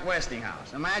pioneers like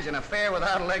Westinghouse. Imagine a fair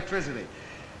without electricity.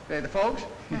 The folks?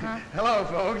 Hello,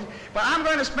 folks. But I'm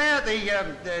going to spare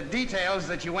the details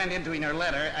that you went into in your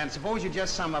letter, and suppose you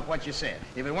just sum up what you said.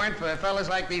 If it weren't for fellas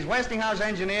like these Westinghouse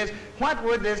engineers, what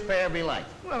would this fair be like?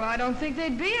 Well, I don't think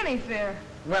there'd be any fair.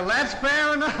 Well, that's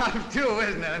fair enough, too,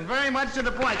 isn't it? And very much to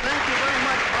the point. Thank you very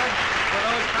much, Bud, for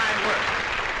those kind words.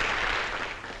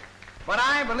 But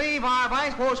I believe our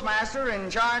vice postmaster in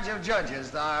charge of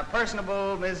judges, our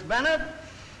personable Miss Bennett,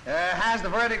 has the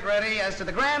verdict ready as to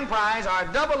the grand prize, our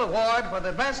double award for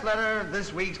the best letter of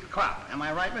this week's crop. Am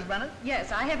I right, Miss Bennett?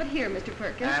 Yes, I have it here, Mr.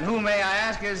 Perkins. And who, may I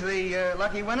ask, is the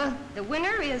lucky winner? The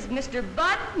winner is Mr.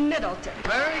 Bud Middleton.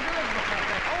 Very good.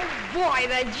 Oh, boy,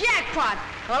 the jackpot!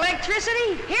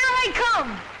 Electricity, here I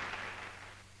come!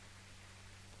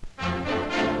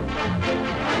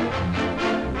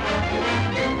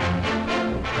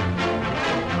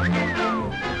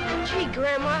 Gee,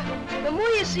 Grandma, the more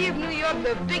you see of New York,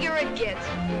 the bigger it gets.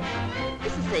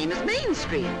 It's the same as Main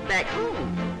Street, back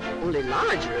home, only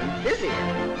larger and busier.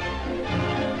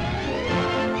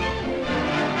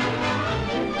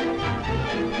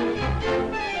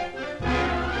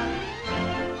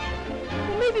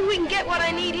 Well, maybe we can get what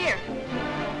I need here.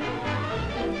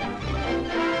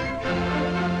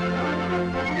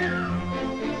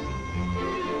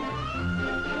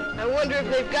 I wonder if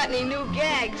they've got any new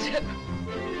gags.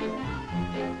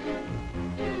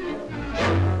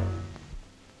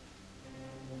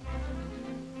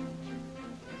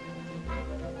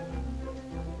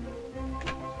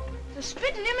 The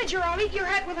spitting image, or I'll eat your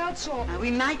hat without salt. Now,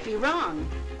 we might be wrong.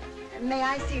 May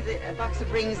I see the box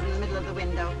of rings in the middle of the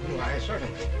window? Why,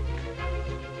 certainly.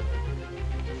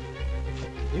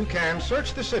 You can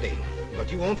search the city,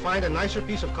 but you won't find a nicer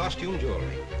piece of costume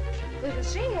jewelry. They're the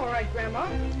same, all right, Grandma.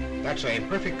 That's a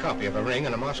perfect copy of a ring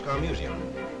in a Moscow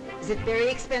museum. Is it very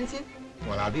expensive?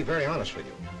 Well, I'll be very honest with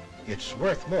you. It's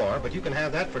worth more, but you can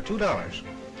have that for $2.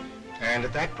 And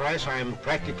at that price, I'm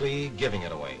practically giving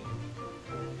it away.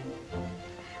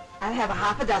 I'll have a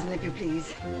half a dozen, if you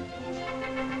please.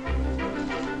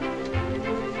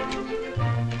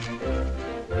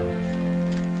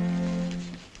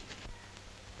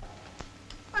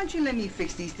 Why don't you let me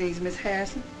fix these things, Miss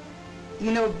Harrison?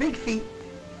 You know, Big Feet,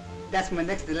 that's my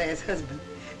next to last husband.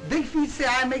 Big Feet say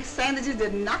I make sandwiches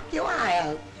that knock your eye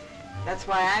out. That's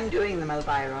why I'm doing them,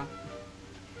 Elvira.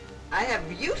 I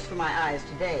have use for my eyes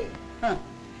today. Huh.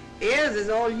 Ears is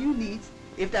all you need.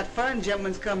 If that foreign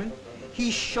gentleman's coming, he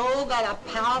sure got a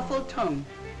powerful tongue.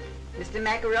 Mr.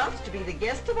 Makarov's to be the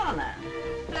guest of honor.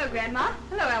 Hello, Grandma.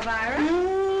 Hello, Elvira.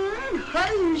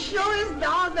 Honey, you sure is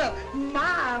dogged up.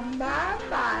 My.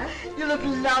 You look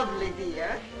lovely,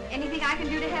 dear. Anything I can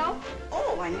do to help?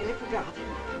 Oh, I nearly forgot.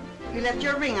 You left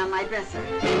your ring on my dresser.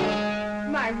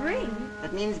 My ring?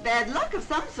 That means bad luck of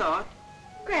some sort.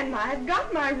 Grandma, I've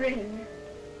got my ring.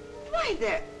 Why,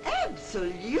 they're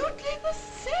absolutely the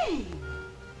same.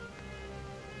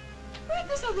 Where'd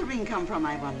this other ring come from,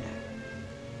 I wonder?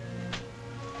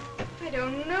 I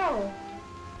don't know.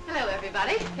 Hello,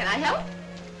 everybody. Can I help?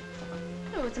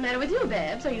 Oh, what's the matter with you,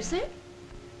 Babs? Are you sick?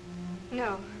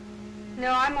 No.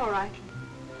 No, I'm all right.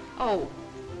 Oh,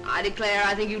 I declare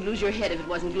I think you'd lose your head if it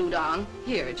wasn't glued on.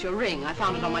 Here, it's your ring. I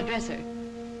found it on my dresser.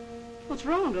 What's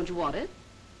wrong? Don't you want it?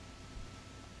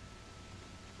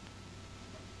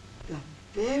 The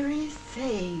very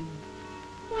same.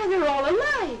 Why, they're all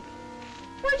alike.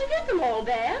 Where'd you get them all,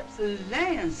 Babs?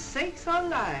 Land sakes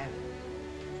alive.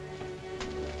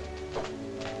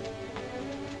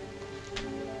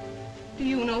 Do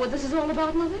you know what this is all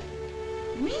about, Mother?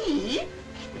 Me?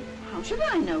 How should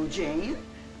I know, Jane?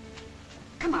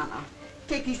 Come on now,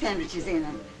 take these sandwiches in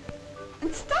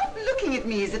and stop looking at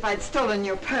me as if I'd stolen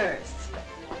your purse.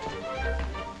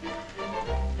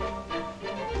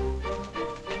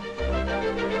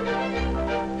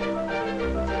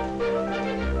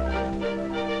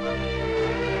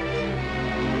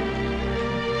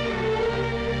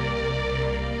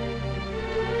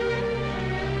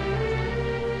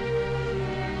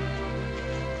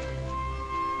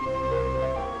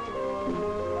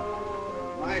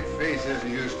 Face isn't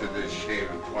used to this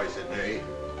shaving twice a day.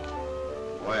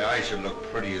 Why I should look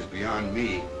pretty is beyond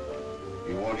me.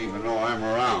 You won't even know I'm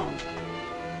around.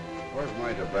 Where's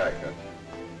my tobacco?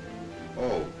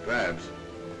 Oh, Babs,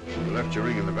 you left your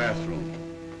ring in the bathroom.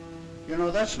 You know,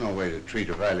 that's no way to treat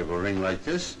a valuable ring like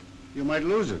this. You might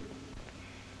lose it.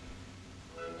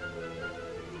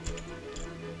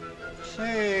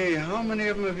 Say, how many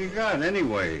of them have you got,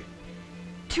 anyway?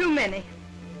 Too many.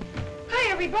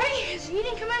 Hi, everybody. Has the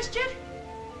eating commenced yet?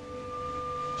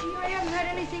 Gee, I haven't had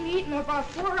anything to eat in about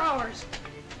 4 hours.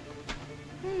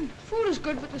 Food is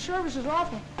good, but the service is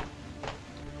awful.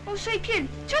 Oh, say, kid,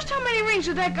 just how many rings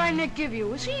did that guy Nick give you?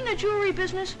 Was he in the jewelry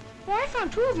business? Well, I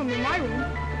found 2 of them in my room.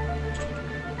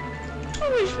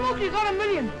 Holy smoke, you got $1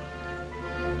 million.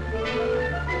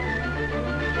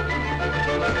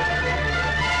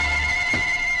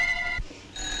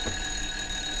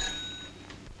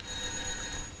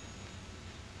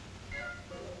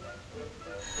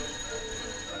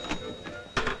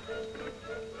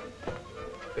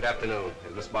 Good afternoon.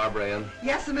 Is Miss Barbara in?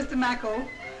 Yes, sir, Mr. Macko.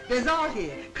 There's all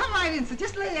here. Come right in, sir.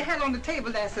 Just lay your head on the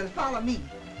table there, sir, and follow me.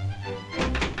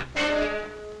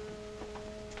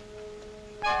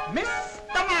 Mr.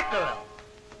 Mackerel.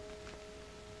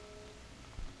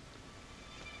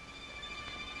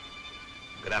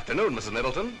 Good afternoon, Mrs.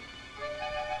 Middleton.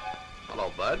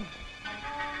 Hello, Bud.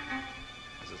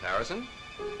 Mrs. Harrison.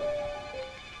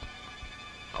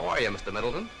 How are you, Mr.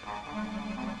 Middleton?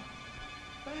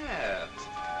 Babs.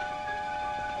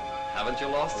 Haven't you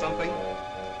lost something?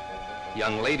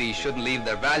 Young ladies shouldn't leave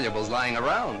their valuables lying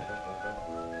around.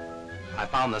 I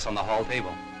found this on the hall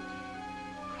table.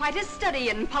 Quite a study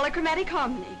in polychromatic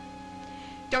harmony.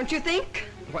 Don't you think?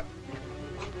 What?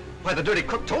 Why, the dirty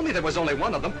crook told me there was only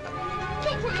one of them.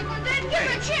 Don't put it on that. Give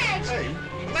her a chance. Hey,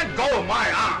 let go of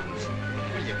my arms.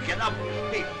 Will you get up?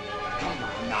 Hey, come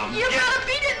on now. You gotta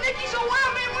beat it, Nick. He's a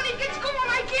wild man. When he gets going,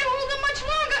 I can't hold him much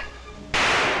longer.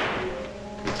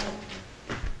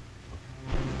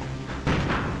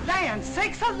 Land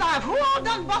sakes alive, who all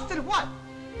done busted what?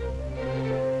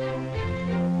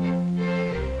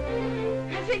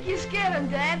 I think you scared him,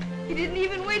 Dad. He didn't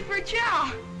even wait for a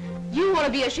chow. You want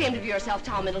to be ashamed of yourself,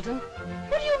 Tom Middleton.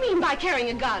 What do you mean by carrying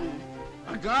a gun?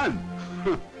 A gun?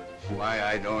 Why,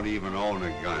 I don't even own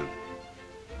a gun.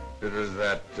 It is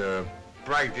that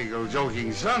practical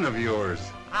joking son of yours.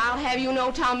 I'll have you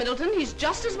know, Tom Middleton, he's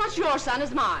just as much your son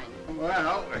as mine.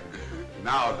 Well,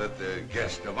 now that the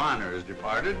guest of honor has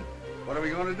departed, what are we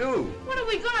going to do? What are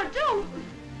we gonna do?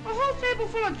 A whole table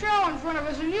full of chow in front of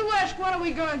us, and you ask what are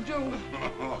we gonna do?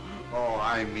 Oh,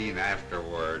 I mean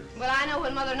afterwards. Well, I know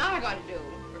what Mother and I are going to do.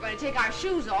 We're going to take our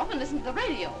shoes off and listen to the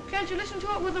radio. Can't you listen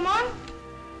to it with them on?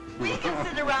 We can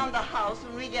sit around the house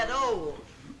when we get old.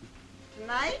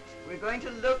 Tonight, we're going to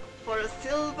look for a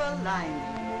silver lining.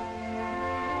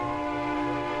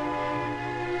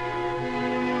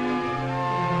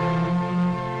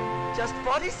 Just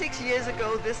 46 years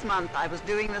ago this month, I was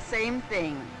doing the same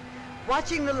thing,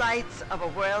 watching the lights of a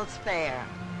World's Fair,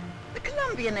 the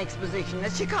Columbian Exposition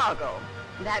at Chicago.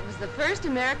 That was the first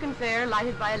American fair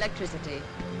lighted by electricity.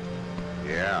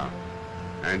 Yeah.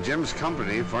 And Jim's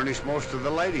company furnished most of the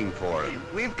lighting for it.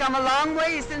 We've come a long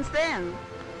way since then.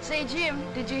 Say, Jim,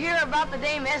 did you hear about the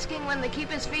dame asking when the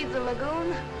keepers feed the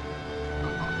lagoon?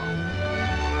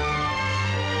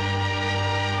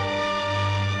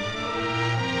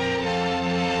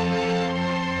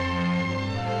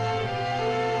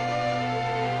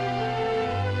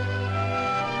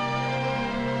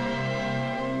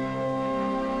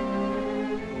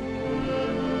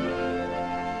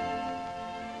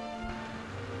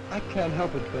 I can't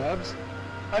help it, Babs.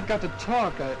 I've got to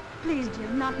talk. Please,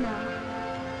 Jim, not now.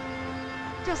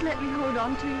 Just let me hold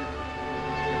on to you.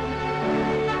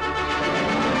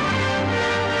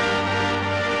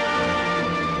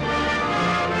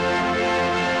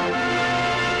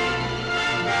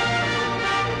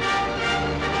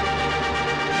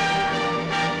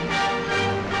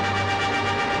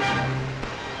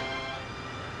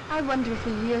 I wonder if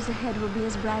the years ahead will be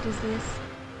as bright as this.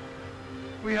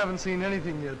 We haven't seen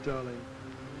anything yet, darling.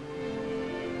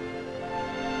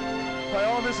 Why,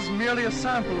 all this is merely a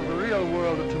sample of the real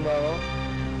world of tomorrow.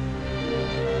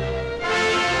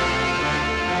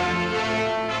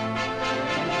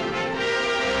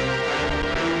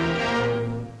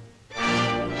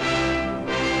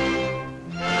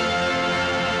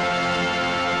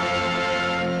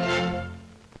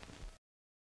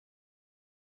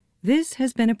 This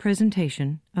has been a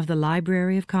presentation of the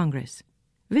Library of Congress.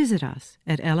 Visit us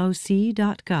at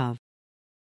loc.gov.